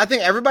 I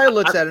think everybody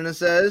looks at it and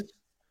says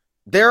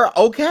they're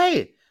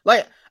okay.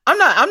 Like I'm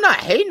not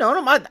hating on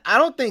them. I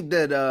don't think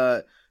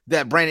that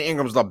Brandon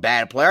Ingram's a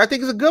bad player. I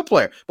think he's a good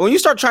player. But when you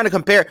start trying to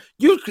compare,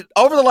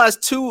 over the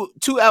last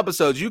two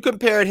episodes, you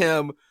compared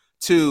him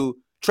to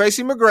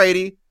Tracy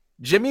McGrady,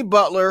 Jimmy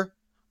Butler,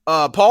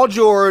 Paul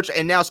George,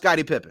 and now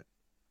Scottie Pippen.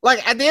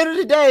 Like at the end of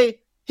the day,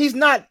 he's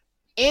not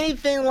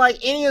anything like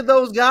any of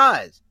those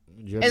guys.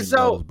 Jeremy and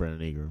so loves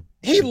Brandon Ingram.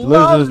 He Listeners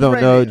loves don't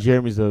Brandon know Ingram.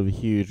 Jeremy's a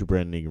huge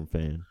Brandon Ingram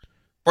fan.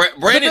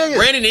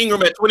 Brandon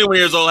Ingram at 21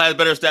 years old has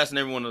better stats than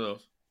every one of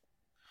those.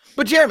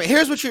 But Jeremy,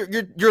 here's what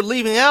you're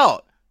leaving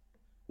out.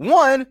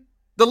 One,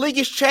 the league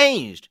has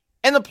changed.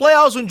 In the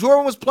playoffs, when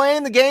Jordan was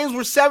playing, the games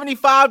were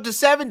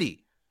 75-70.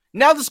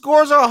 Now the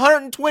scores are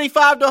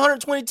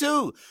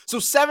 125-122. So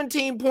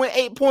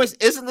 17.8 points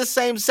isn't the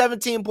same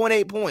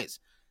 17.8 points.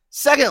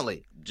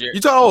 Secondly, you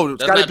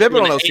talk Scottie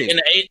Pippen on those teams.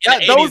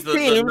 Those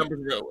teams,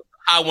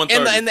 high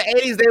 130. in the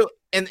 80s,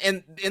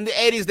 in the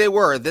 80s they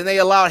were. Then they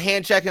allowed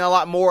hand checking a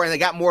lot more, and they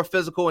got more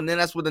physical. And then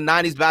that's when the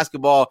 90s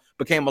basketball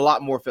became a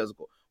lot more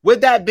physical.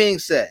 With that being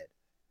said,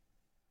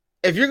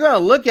 if you're going to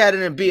look at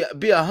it and be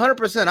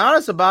 100%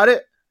 honest about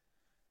it,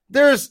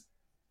 there's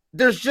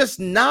just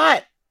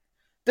not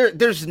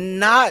there's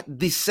not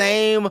the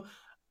same.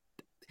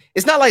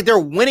 It's not like they're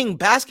winning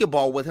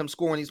basketball with him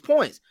scoring these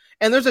points.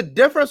 And there's a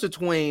difference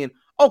between,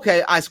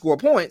 okay, I score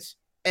points,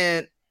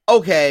 and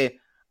okay,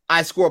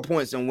 I score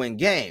points and win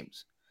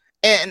games.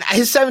 And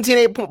his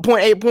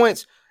 17.8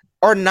 points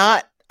are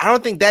not, I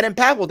don't think that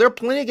impactful. There are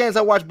plenty of games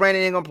I watch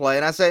Brandon Ingram play,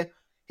 and I say,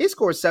 he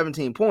scored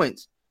 17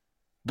 points,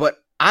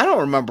 but I don't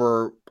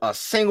remember a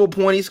single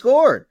point he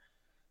scored.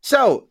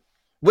 So,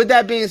 with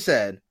that being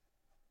said,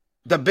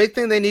 the big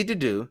thing they need to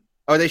do,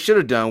 or they should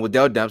have done with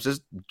Dell Demps,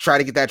 is try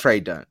to get that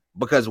trade done.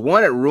 Because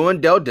one, it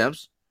ruined Dell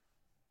Demps,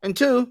 and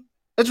two,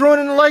 it's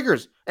ruining the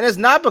Lakers. And it's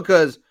not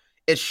because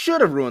it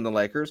should have ruined the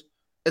Lakers.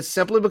 It's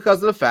simply because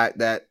of the fact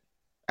that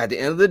at the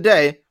end of the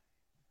day,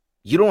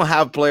 you don't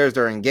have players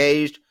that are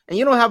engaged, and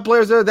you don't have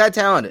players that are that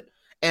talented.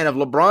 And if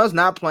LeBron's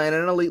not playing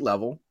at an elite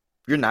level,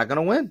 you're not going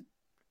to win.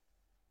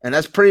 And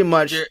that's pretty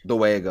much the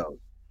way it goes.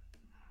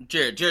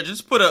 Jared,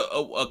 just put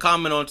a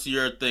comment onto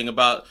your thing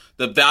about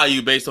the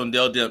value based on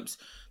Dell Demps.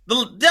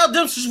 Dell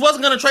Demps just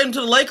wasn't going to trade him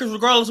to the Lakers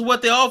regardless of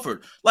what they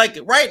offered. Like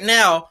right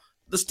now,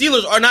 the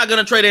Steelers are not going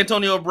to trade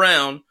Antonio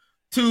Brown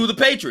to the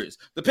Patriots.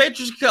 The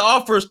Patriots can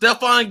offer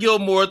Stephon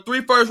Gilmore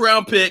 3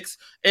 first-round picks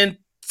and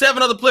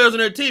 7 other players on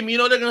their team. You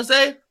know what they're going to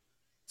say?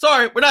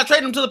 Sorry, we're not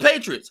trading them to the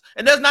Patriots.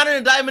 And that's not an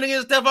indictment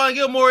against Stephon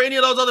Gilmore or any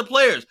of those other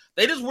players.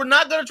 They just were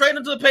not going to trade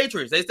them to the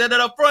Patriots. They said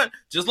that up front,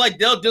 just like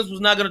Dell Demps was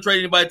not going to trade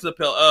anybody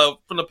to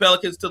from the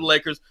Pelicans to the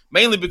Lakers,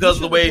 mainly because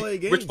of the way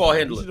Rich Paul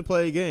handled it. He should have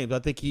played games. I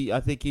think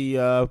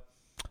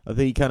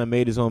he kind of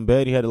made his own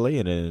bed. He had to lay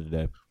in it at the end of the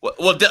day.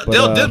 Well,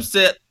 Dell Demps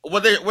said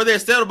what they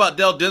said about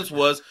Dell Demps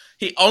was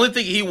he only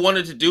thing he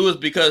wanted to do is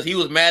because he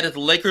was mad at the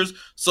Lakers.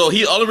 So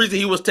the only reason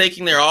he was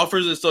taking their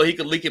offers is so he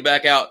could leak it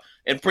back out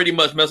and pretty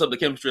much mess up the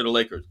chemistry of the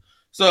Lakers.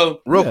 So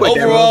real quick,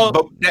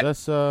 overall,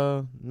 that's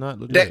not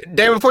legit.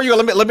 David, before you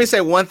go, let me say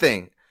one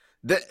thing.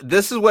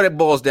 This is what it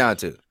boils down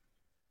to.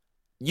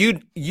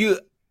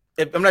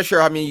 I'm not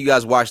sure how many of you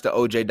guys watch the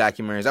OJ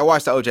documentaries. I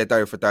watch the OJ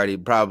 30 for 30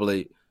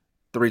 probably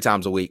 3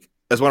 times a week.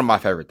 It's one of my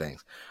favorite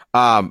things.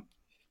 But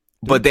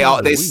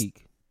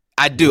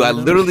I do. I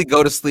literally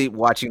go to sleep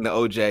watching the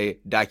OJ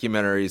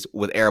documentaries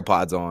with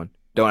AirPods on.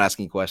 Don't ask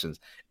any questions.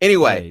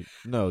 Anyway. Hey,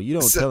 no, you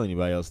don't tell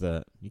anybody else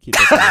that. You keep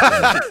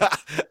that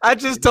I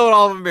just told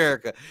all of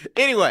America.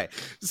 Anyway,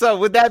 so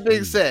with that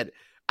being said,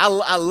 I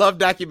love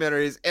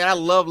documentaries and I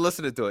love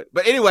listening to it.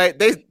 But anyway,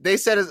 they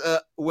said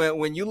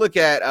when you look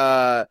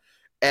at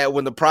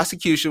when the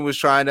prosecution was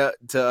trying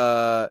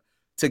to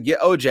get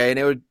OJ,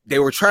 and they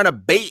were trying to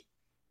bait,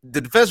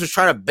 the defense was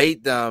trying to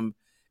bait them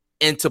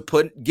into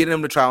getting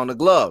him to try on the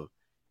glove.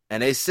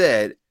 And they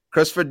said,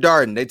 Christopher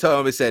Darden, they told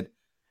him, they said,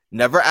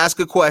 never ask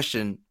a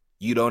question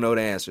you don't know the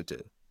answer to.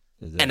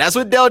 Exactly. And that's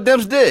what Dell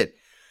Demps did.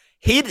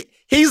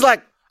 He's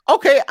like,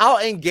 okay,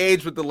 I'll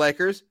engage with the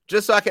Lakers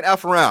just so I can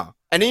F around.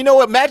 And then you know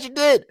what Magic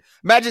did?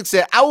 Magic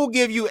said, I will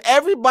give you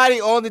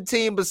everybody on the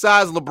team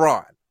besides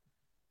LeBron.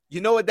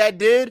 You know what that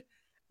did?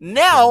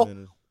 Now,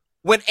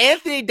 when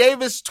Anthony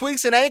Davis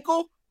tweaks an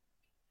ankle,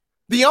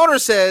 the owner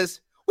says,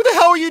 What the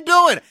hell are you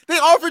doing? They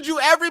offered you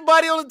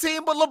everybody on the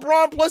team but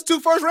LeBron plus 2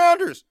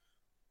 first-rounders.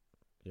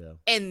 Yeah.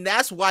 And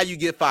that's why you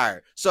get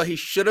fired. So he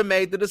should have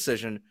made the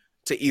decision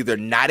to either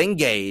not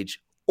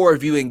engage, or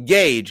if you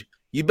engage,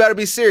 you better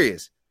be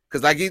serious.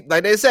 Because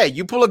like they say,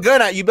 you pull a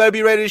gun out, you better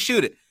be ready to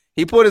shoot it.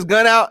 He pulled his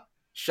gun out,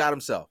 shot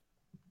himself.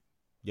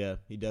 Yeah,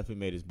 he definitely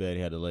made his bed.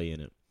 He had to lay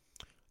in it.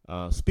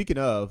 Speaking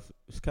of,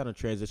 let's kind of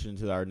transition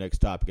to our next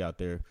topic out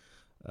there,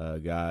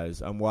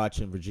 guys. I'm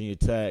watching Virginia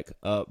Tech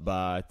up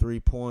by 3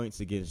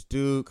 points against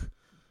Duke.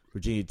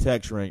 Virginia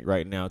Tech's ranked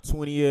right now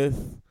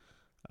 20th.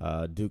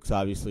 Duke's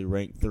obviously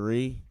ranked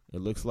 3. It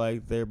looks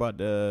like they're about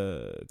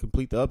to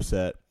complete the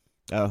upset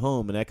at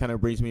home, and that kind of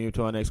brings me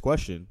to our next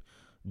question.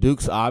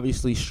 Duke's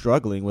obviously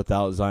struggling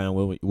without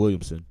Zion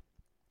Williamson.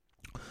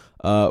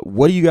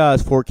 What do you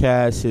guys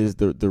forecast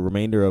the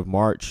remainder of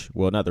March?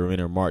 Well, not the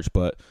remainder of March,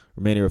 but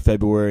remainder of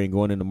February and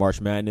going into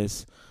March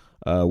Madness.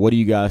 What do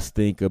you guys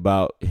think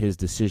about his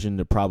decision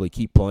to probably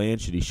keep playing?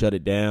 Should he shut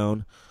it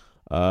down?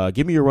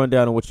 Give me your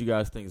rundown on what you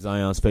guys think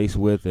Zion's faced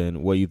with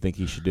and what you think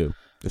he should do.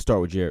 Let's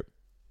start with Jared.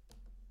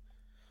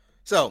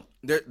 So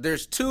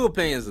there's 2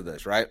 opinions of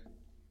this, right?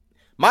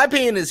 My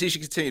opinion is he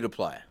should continue to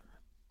play.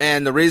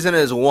 And the reason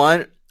is,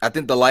 1, I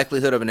think the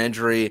likelihood of an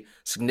injury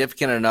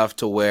significant enough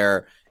to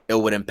where it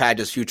would impact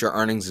his future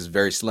earnings is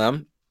very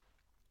slim.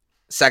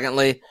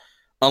 Secondly,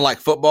 unlike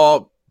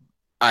football,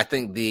 I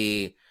think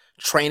the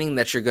training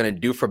that you're going to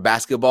do for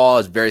basketball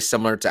is very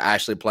similar to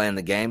actually playing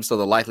the game. So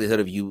the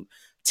likelihood of you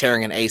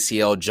tearing an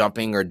ACL,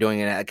 jumping, or doing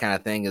that kind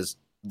of thing is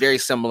very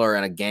similar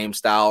in a game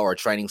style or a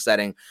training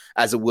setting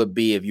as it would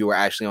be if you were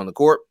actually on the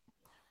court.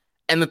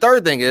 And the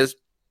third thing is,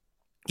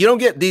 you don't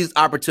get these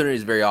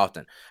opportunities very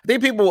often. I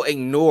think people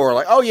ignore,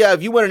 like, oh, yeah,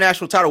 if you win a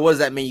national title, what does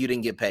that mean you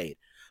didn't get paid?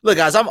 Look,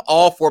 guys, I'm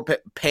all for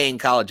paying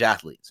college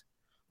athletes,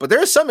 but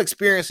there are some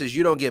experiences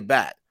you don't get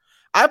back.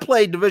 I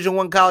played Division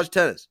I college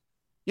tennis.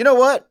 You know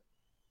what?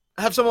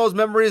 I have some of those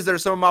memories that are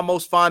some of my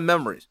most fond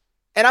memories,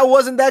 and I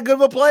wasn't that good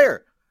of a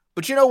player.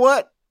 But you know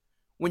what?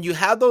 When you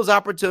have those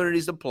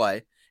opportunities to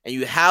play and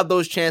you have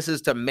those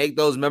chances to make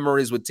those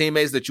memories with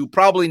teammates that you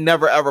probably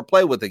never, ever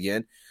play with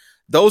again,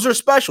 those are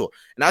special.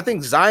 And I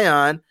think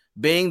Zion,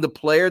 being the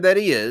player that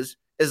he is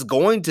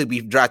going to be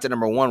drafted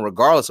number 1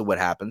 regardless of what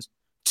happens.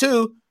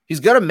 2,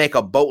 he's going to make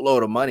a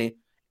boatload of money.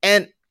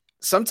 And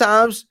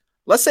sometimes,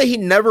 let's say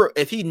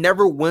if he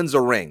never wins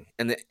a ring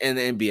in the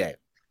NBA,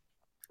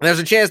 there's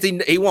a chance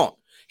he won't.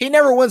 He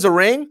never wins a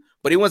ring,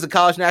 but he wins a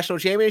college national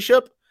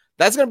championship.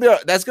 That's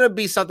gonna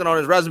be something on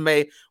his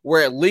resume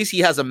where at least he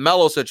has a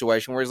mellow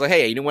situation where he's like,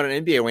 hey, you didn't win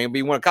an NBA ring, but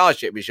you won a college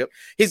championship.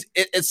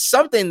 It's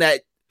something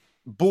that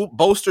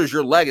bolsters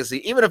your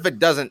legacy, even if it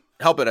doesn't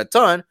help it a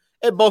ton.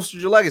 It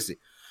bolsters your legacy.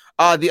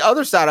 The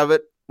other side of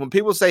it, when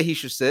people say he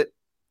should sit,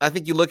 I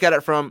think you look at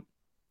it from,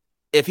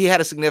 if he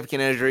had a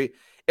significant injury,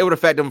 it would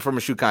affect him from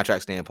a shoe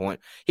contract standpoint.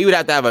 He would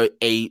have to have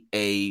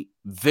a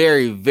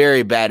very,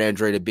 very bad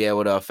injury to be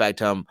able to affect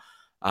him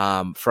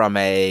from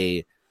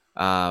a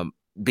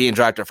being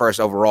drafted first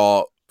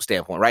overall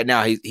standpoint. Right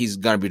now, he's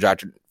going to be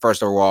drafted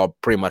first overall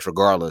pretty much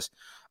regardless.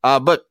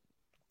 But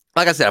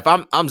like I said, if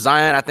I'm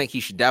Zion, I think he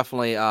should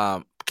definitely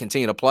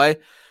continue to play.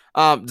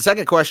 The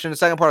second part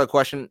of the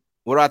question,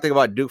 what do I think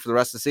about Duke for the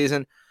rest of the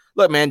season?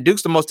 Look, man,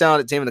 Duke's the most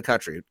talented team in the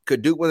country.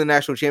 Could Duke win the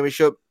national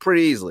championship?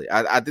 Pretty easily.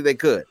 I think they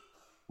could.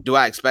 Do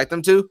I expect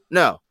them to?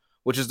 No,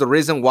 which is the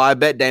reason why I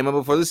bet Damon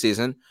before the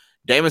season.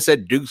 Damon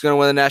said Duke's going to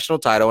win the national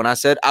title, and I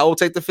said I will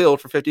take the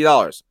field for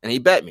 $50, and he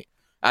bet me.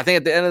 I think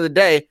at the end of the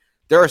day,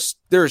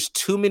 there's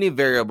too many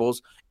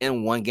variables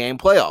in one-game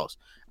playoffs.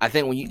 I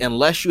think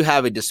unless you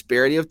have a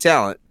disparity of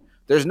talent,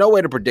 there's no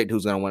way to predict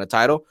who's going to win a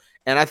title.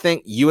 And I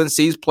think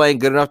UNC's playing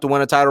good enough to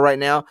win a title right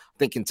now. I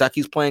think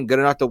Kentucky's playing good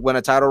enough to win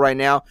a title right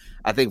now.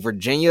 I think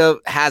Virginia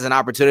has an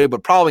opportunity,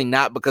 but probably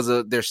not because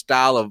of their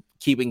style of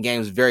keeping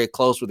games very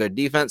close with their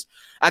defense.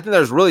 I think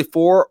there's really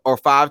 4 or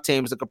 5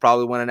 teams that could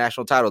probably win a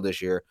national title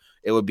this year.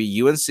 It would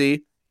be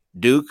UNC,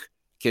 Duke,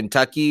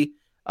 Kentucky,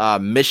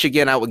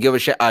 Michigan I would give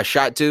a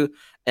shot to.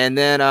 And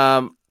then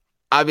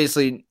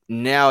obviously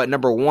now at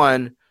number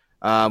 1,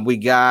 we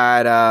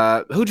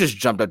got who just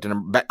jumped up to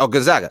number back? Oh,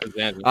 Gonzaga.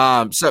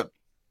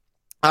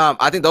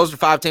 I think those are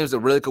 5 teams that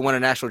really could win a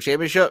national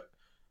championship.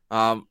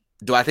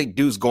 Do I think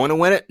Duke's going to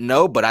win it?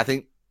 No, but I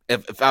think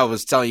if I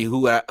was telling you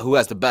who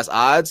has the best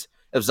odds,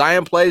 if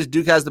Zion plays,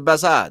 Duke has the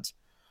best odds.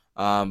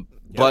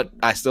 But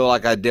I still,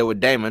 like I did with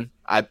Damon,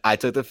 I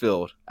took the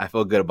field. I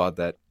feel good about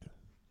that.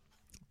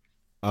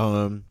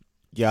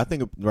 Yeah, I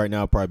think right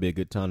now would probably be a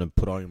good time to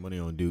put all your money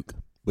on Duke.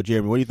 But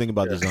Jeremy, what do you think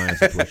about the Zion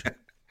situation?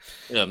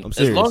 Yeah, I'm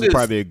serious. It's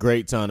probably a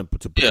great time to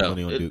put your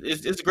money on Duke.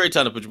 It's a great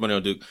time to put your money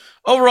on Duke.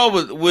 Overall,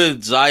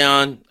 with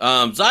Zion,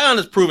 Zion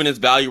has proven his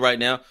value right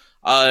now.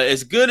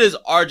 As good as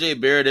RJ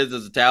Barrett is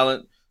as a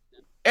talent,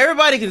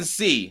 everybody can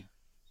see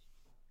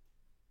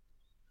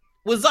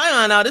with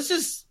Zion out,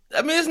 it's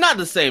not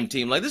the same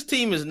team. Like, this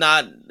team is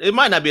not, it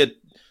might not be a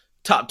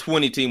top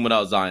 20 team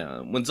without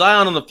Zion. When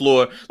Zion on the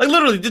floor, like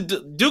literally,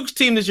 Duke's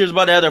team this year is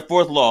about to have their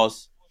 4th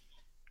loss,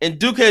 and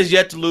Duke has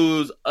yet to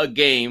lose a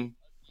game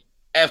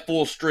at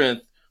full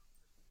strength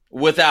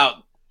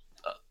without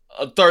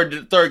a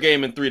third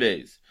game in 3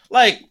 days.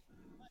 Like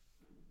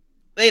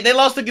they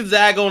lost to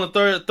Gonzaga on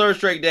the third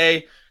straight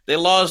day. They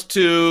lost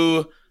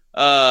to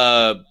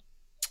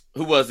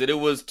who was it? It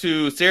was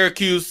to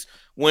Syracuse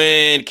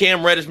when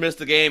Cam Reddish missed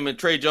the game and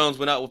Trey Jones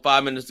went out with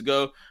 5 minutes to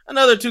go.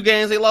 Another 2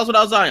 games they lost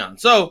without Zion.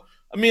 So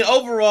I mean,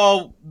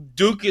 overall,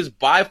 Duke is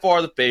by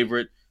far the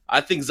favorite. I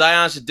think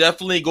Zion should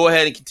definitely go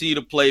ahead and continue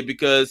to play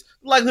because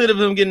the likelihood of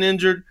him getting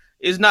injured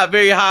is not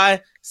very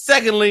high.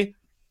 Secondly,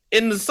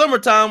 in the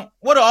summertime,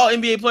 what do all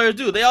NBA players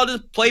do? They all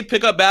just play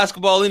pickup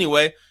basketball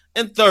anyway.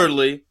 And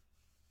thirdly,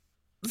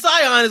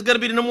 Zion is going to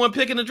be the number 1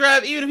 pick in the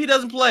draft even if he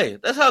doesn't play.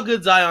 That's how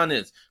good Zion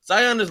is.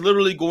 Zion is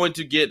literally going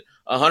to get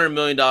a $100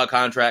 million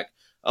contract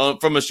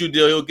from a shoe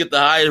deal. He'll get the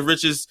highest,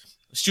 richest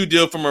shoe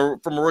deal from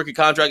a rookie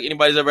contract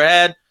anybody's ever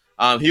had.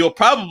 He'll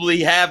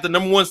probably have the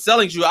number 1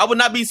 selling shoe. I would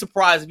not be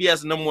surprised if he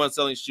has the number 1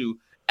 selling shoe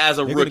as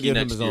a rookie next year.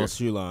 They're going to give him his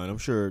own shoe line. I'm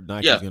sure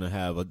Nike's going to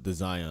have the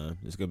Zion.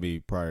 It's going to be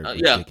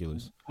probably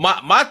ridiculous.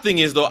 My thing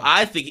is, though,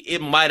 I think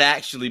it might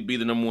actually be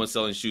the number 1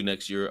 selling shoe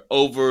next year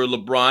over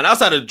LeBron,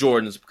 outside of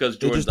Jordan's, because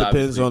Jordan's it just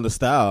depends on the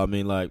style. I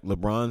mean, like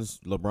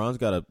LeBron's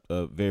got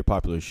a very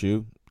popular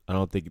shoe. I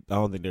don't think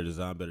they're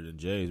designed better than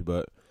Jay's,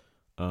 but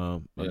I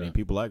mean,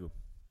 people like them.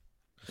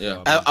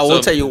 Yeah, I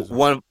will tell you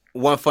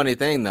one funny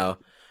thing though.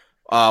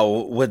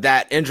 With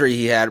that injury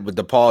he had with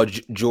the Paul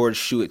George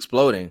shoe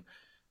exploding,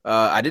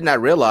 I did not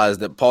realize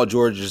that Paul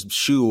George's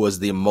shoe was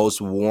the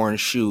most worn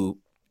shoe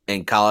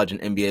in college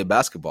and NBA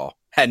basketball.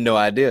 Had no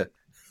idea.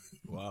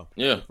 Wow.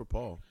 Yeah. Good for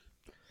Paul.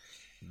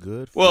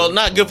 Good.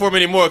 Not good for him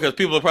anymore because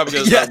people are probably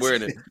going to stop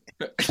wearing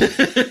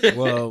it.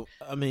 Well,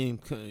 I mean,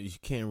 you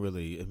can't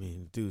really. I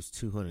mean, dude's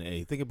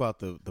 280. Think about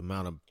the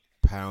amount of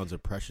pounds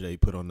of pressure they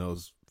put on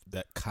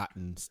that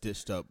cotton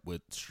stitched up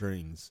with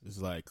strings. It's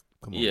like,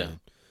 come on, man.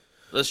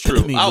 That's true.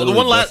 The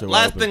one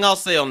last thing I'll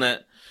say on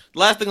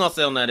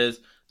that is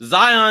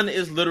Zion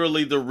is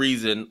literally the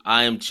reason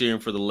I am cheering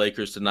for the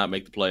Lakers to not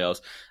make the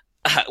playoffs.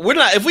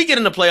 If we get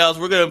in the playoffs,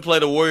 we're going to play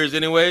the Warriors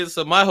anyway.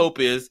 So my hope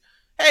is,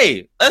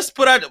 hey, let's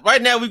put out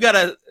right now. We've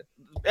got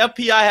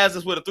FPI has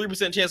us with a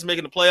 3% chance of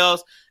making the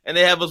playoffs, and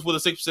they have us with a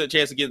 6%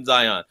 chance of getting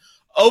Zion.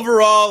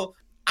 Overall,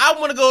 I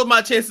want to go with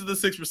my chances of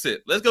 6%.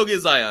 Let's go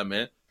get Zion,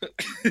 man.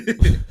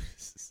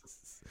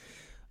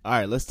 All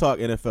right, let's talk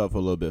NFL for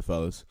a little bit,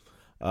 fellas.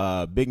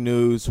 Big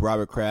news,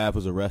 Robert Kraft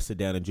was arrested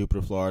down in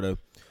Jupiter, Florida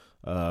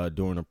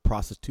during a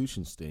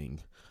prostitution sting.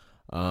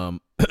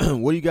 What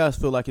do you guys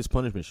feel like his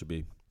punishment should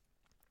be?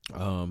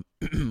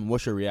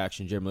 What's your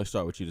reaction, Jeremy? Let's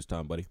start with you this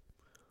time, buddy.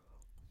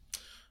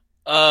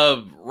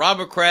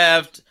 Robert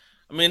Kraft,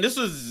 I mean, this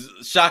was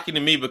shocking to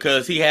me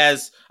because he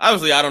has,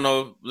 obviously, I don't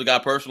know the guy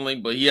personally,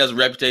 but he has a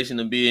reputation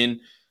of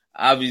being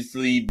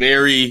obviously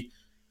very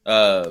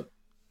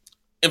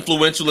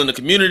influential in the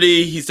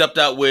community. He stepped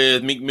out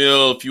with Meek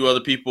Mill, a few other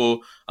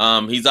people.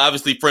 He's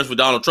obviously friends with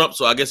Donald Trump,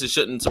 so I guess it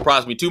shouldn't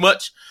surprise me too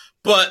much.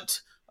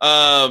 But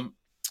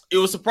it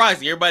was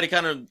surprising. Everybody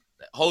kind of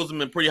holds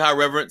him in pretty high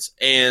reverence.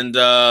 And,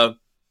 I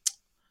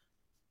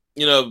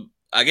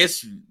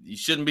guess you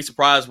shouldn't be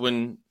surprised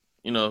when,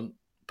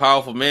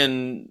 powerful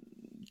men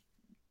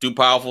do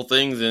powerful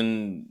things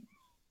and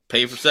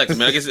pay for sex. I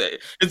mean, I guess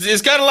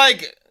it's kind of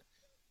like,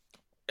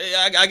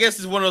 I guess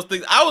it's one of those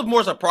things. I was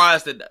more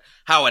surprised at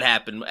how it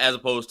happened as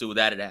opposed to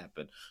that it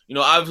happened.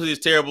 Obviously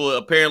it's terrible.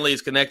 Apparently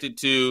it's connected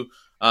to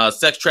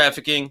sex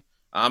trafficking.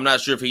 I'm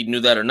not sure if he knew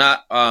that or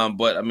not.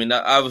 But I mean,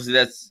 obviously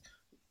that's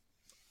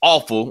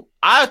awful.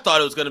 I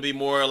thought it was going to be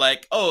more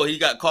like, oh, he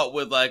got caught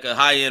with like a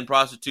high-end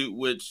prostitute,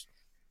 which,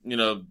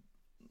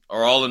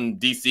 are all in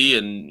DC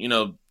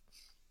and,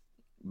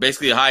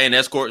 basically high-end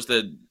escorts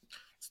that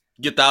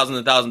get thousands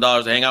and thousands of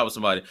dollars to hang out with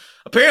somebody.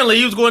 Apparently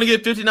he was going to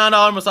get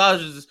 $59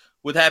 massages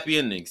with happy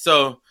endings.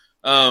 So,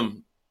 I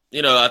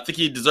think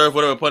he deserves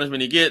whatever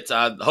punishment he gets.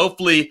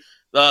 Hopefully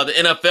the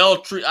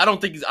NFL I don't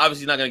think he's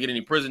obviously not going to get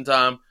any prison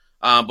time.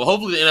 But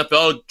hopefully the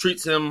NFL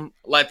treats him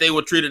like they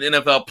would treat an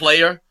NFL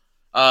player.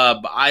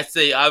 But I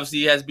say obviously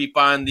he has to be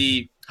fined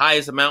the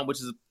highest amount, which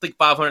is I think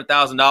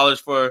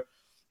 $500,000 for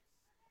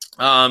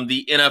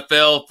the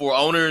NFL for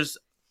owners.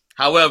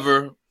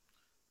 However,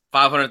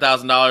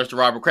 $500,000 to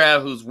Robert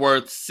Kraft, who's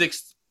worth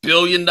 $6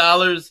 billion,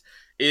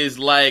 is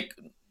like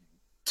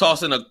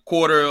tossing a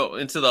quarter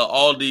into the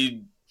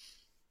Aldi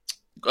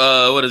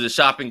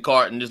shopping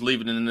cart and just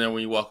leaving it in there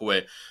when you walk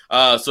away.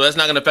 So that's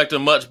not going to affect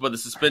them much, but the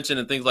suspension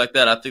and things like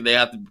that, I think they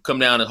have to come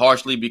down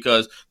harshly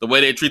because the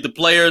way they treat the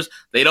players,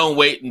 they don't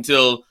wait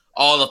until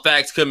all the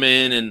facts come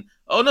in and,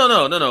 oh,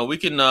 no, we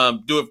can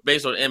do it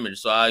based on image.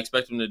 So I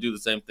expect them to do the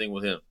same thing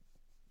with him.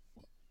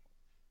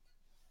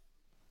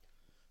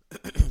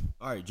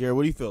 All right, Jared,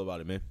 what do you feel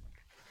about it, man?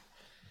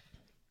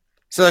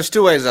 So there's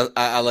two ways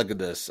I look at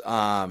this.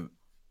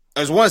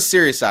 There's one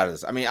serious side of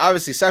this. I mean,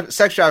 obviously,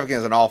 sex trafficking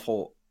is an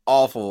awful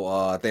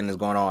thing that's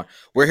going on.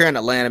 We're here in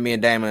Atlanta, me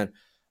and Damon.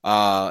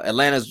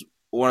 Atlanta's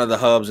one of the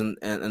hubs in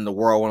the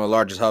world, one of the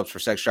largest hubs for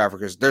sex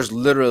traffickers. There's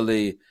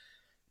literally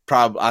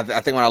I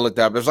think when I looked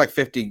up, there's like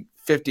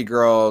 50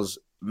 girls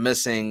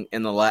missing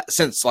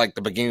since like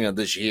the beginning of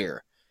this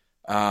year.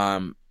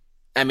 I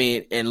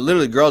mean, and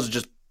literally girls are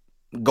just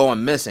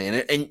going missing.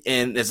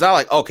 And it's not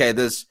like, okay,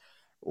 this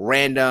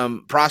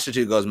random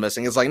prostitute goes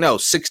missing. It's like, no,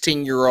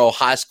 16-year-old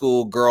high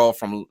school girl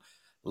from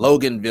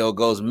Loganville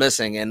goes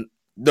missing and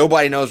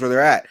nobody knows where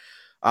they're at.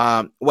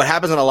 What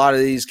happens in a lot of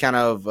these kind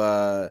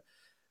of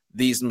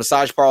these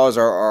massage parlors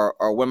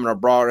are women are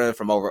brought in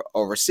from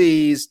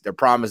overseas. They're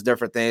promised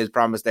different things,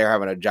 promised they're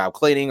having a job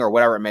cleaning or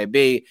whatever it may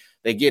be.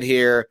 They get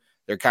here.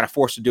 They're kind of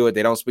forced to do it.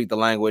 They don't speak the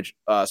language.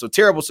 So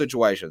terrible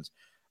situations.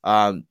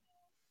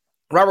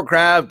 Robert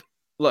Kraft,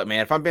 look,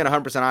 man, if I'm being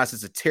 100% honest,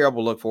 it's a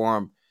terrible look for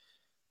him.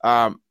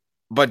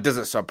 But does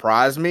it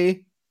surprise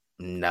me?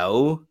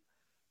 No.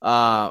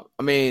 I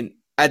mean,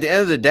 at the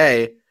end of the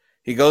day,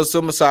 he goes to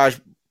a massage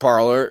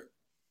parlor.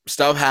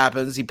 Stuff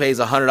happens. He pays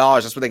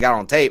 $100. That's what they got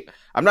on tape.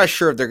 I'm not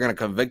sure if they're going to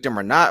convict him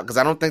or not because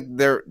I don't think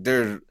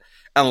they're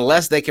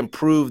unless they can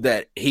prove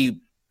that he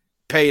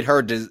paid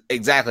her to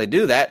exactly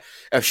do that.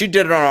 If she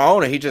did it on her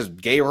own and he just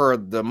gave her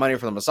the money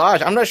for the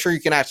massage, I'm not sure you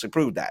can actually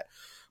prove that.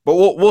 But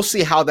we'll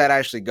see how that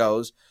actually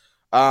goes.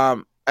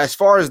 As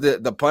far as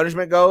the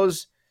punishment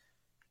goes,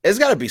 it's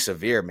got to be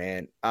severe,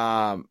 man.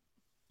 I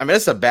mean,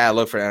 it's a bad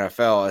look for the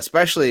NFL,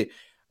 especially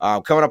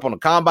coming up on the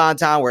combine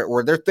time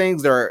where there are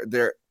things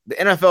the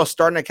NFL is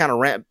starting to kind of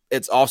ramp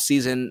its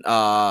offseason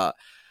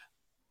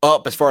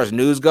up as far as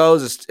news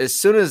goes. As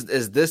soon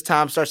as this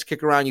time starts to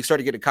kick around, you start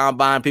to get the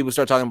combine, people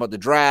start talking about the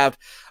draft.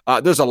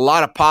 There's a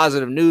lot of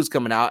positive news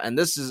coming out, and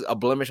this is a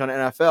blemish on the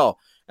NFL.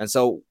 And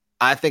so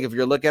I think if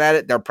you're looking at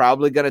it, they're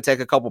probably going to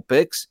take a couple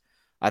picks.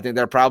 I think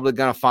they're probably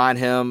going to find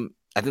him.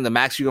 I think the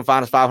max you can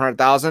find is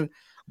 $500,000.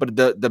 But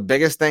the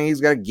biggest thing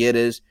he's going to get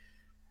is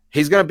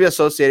he's going to be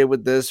associated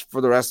with this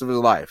for the rest of his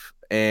life.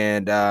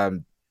 And,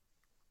 I'm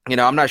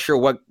not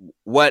sure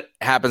what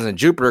happens in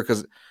Jupiter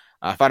because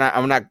if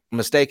I'm not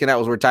mistaken, that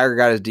was where Tiger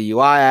got his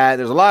DUI at.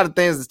 There's a lot of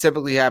things that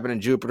typically happen in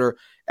Jupiter.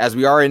 As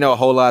we already know, a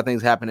whole lot of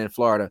things happen in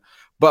Florida.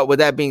 But with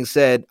that being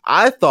said,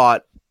 I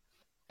thought,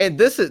 and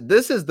this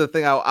is the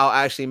thing I'll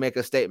actually make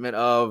a statement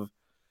of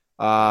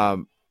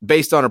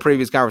based on a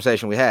previous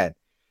conversation we had.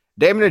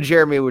 Damon and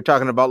Jeremy were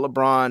talking about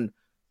LeBron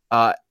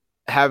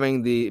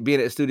being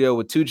at the studio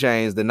with 2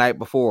 Chainz the night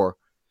before.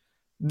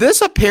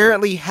 This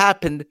apparently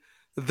happened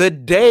the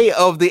day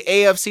of the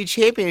AFC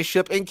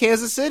Championship in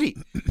Kansas City.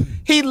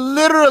 He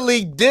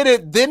literally did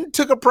it, then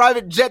took a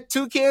private jet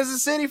to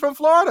Kansas City from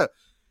Florida.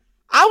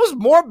 I was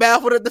more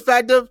baffled at the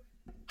fact of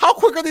how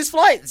quick are these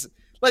flights?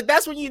 Like,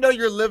 that's when you know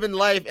you're living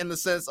life in the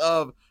sense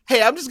of,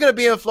 hey, I'm just going to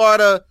be in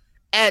Florida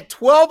at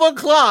 12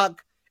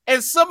 o'clock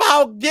and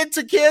somehow get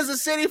to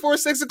Kansas City for a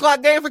 6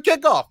 o'clock game for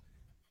kickoff.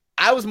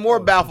 I was more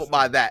baffled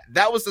by that.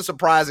 That was the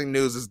surprising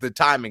news, is the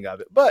timing of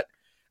it. But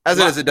as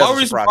it is, it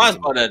doesn't surprise me. Why were you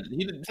surprised by that?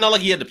 It's not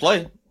like he had to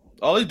play.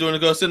 All he's doing is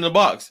go sit in the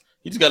box.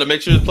 He just got to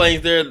make sure the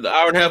plane's there an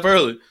hour and a half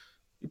early.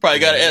 You probably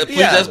got to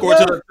police escort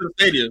to the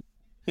stadium.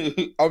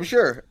 I'm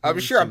sure.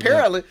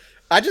 Apparently,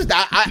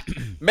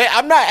 man,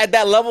 I'm not at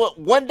that level.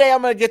 One day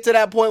I'm going to get to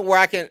that point where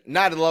I can,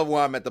 not at the level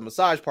where I'm at the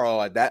massage parlor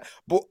like that,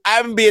 but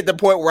I'm going to be at the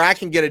point where I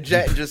can get a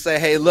jet and just say,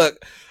 hey,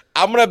 look,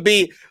 I'm going to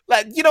be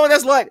like, you know what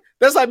that's like?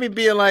 That's like me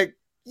being like,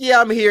 yeah,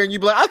 I'm here. And you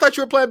be like, I thought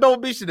you were playing Pebble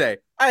Beach today.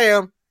 I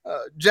am.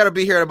 Jet will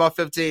be here in about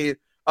 15.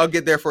 I'll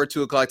get there for a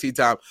 2 o'clock tea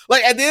time.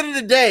 Like, at the end of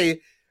the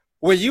day,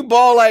 when you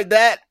ball like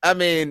that, I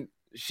mean,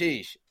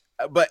 sheesh.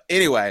 But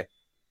anyway,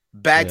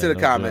 back to the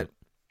comment.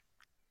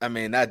 Good. I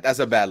mean, that's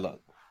a bad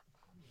look.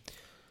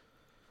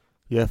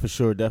 Yeah, for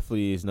sure.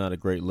 Definitely is not a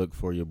great look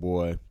for your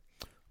boy.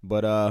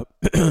 But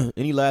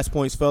any last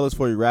points, fellas,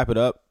 before you wrap it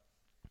up?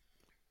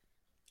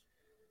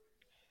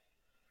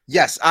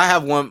 Yes, I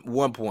have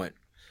one point.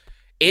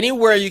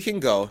 Anywhere you can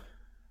go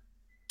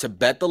to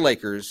bet the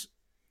Lakers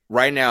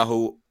right now,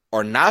 who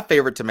are not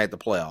favored to make the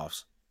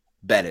playoffs,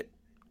 bet it.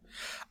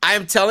 I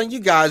am telling you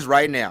guys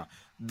right now,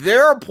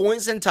 there are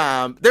points in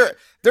time. There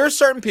are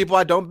certain people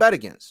I don't bet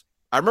against.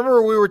 I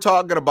remember we were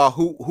talking about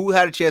who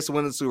had a chance to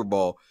win the Super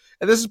Bowl,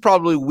 and this is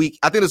probably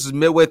I think this is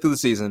midway through the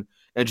season,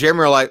 and Jeremy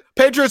were like,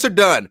 Patriots are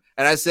done.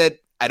 And I said,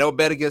 I don't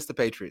bet against the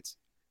Patriots.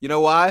 You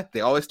know why?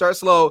 They always start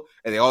slow,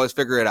 and they always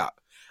figure it out.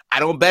 I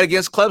don't bet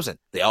against Clemson.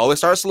 They always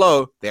start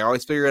slow. They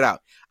always figure it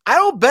out. I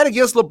don't bet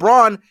against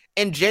LeBron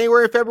in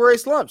January, February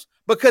slumps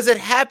because it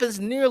happens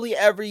nearly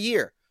every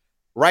year.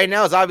 Right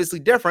now is obviously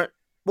different,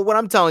 but what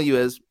I'm telling you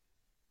is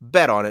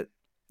bet on it.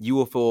 You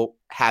will feel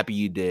happy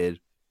you did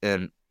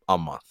in a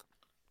month.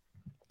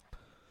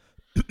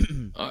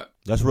 All right.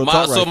 That's real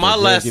talk. So my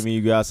last giving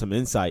you guys some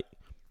insight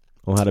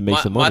on how to make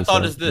some money. My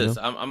thought is this.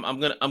 You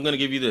know? I'm gonna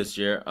give you this,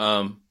 Jer.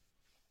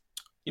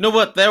 You know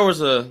what? There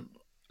was a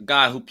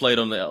guy who played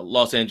on the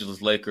Los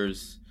Angeles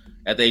Lakers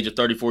at the age of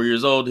 34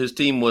 years old. His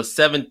team was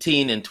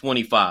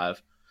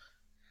 17-25,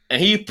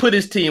 and he put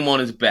his team on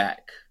his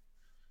back.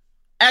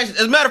 Actually,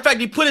 as a matter of fact,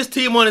 he put his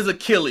team on his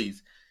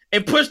Achilles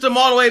and pushed them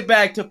all the way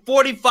back to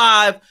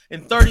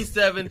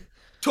 45-37.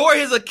 Tore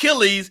his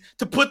Achilles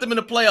to put them in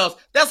the playoffs.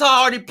 That's how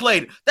hard he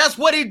played. That's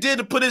what he did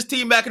to put his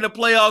team back in the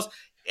playoffs.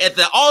 At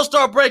the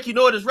All-Star break, you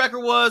know what his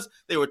record was?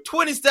 They were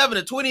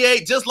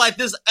 27-28, just like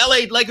this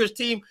LA Lakers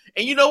team.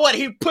 And you know what?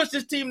 He pushed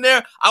his team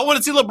there. I want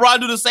to see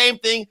LeBron do the same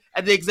thing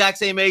at the exact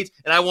same age,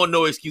 and I want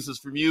no excuses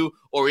from you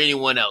or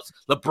anyone else.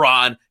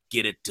 LeBron,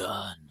 get it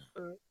done.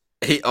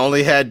 He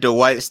only had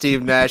Dwight,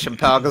 Steve Nash, and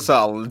Pau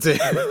Gasol on the team.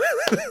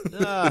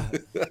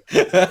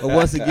 But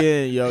once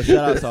again, shout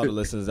out to all the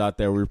listeners out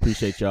there. We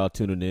appreciate y'all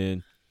tuning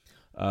in.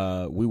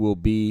 We will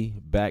be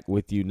back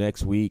with you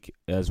next week,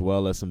 as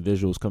well as some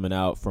visuals coming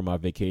out from our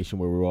vacation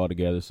where we were all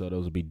together. So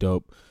those will be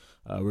dope.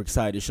 We're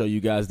excited to show you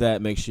guys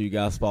that. Make sure you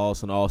guys follow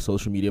us on all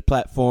social media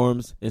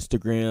platforms,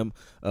 Instagram,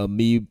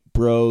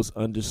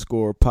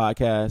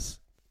 @mebros_podcast.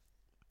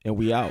 And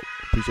we out.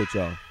 Appreciate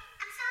y'all.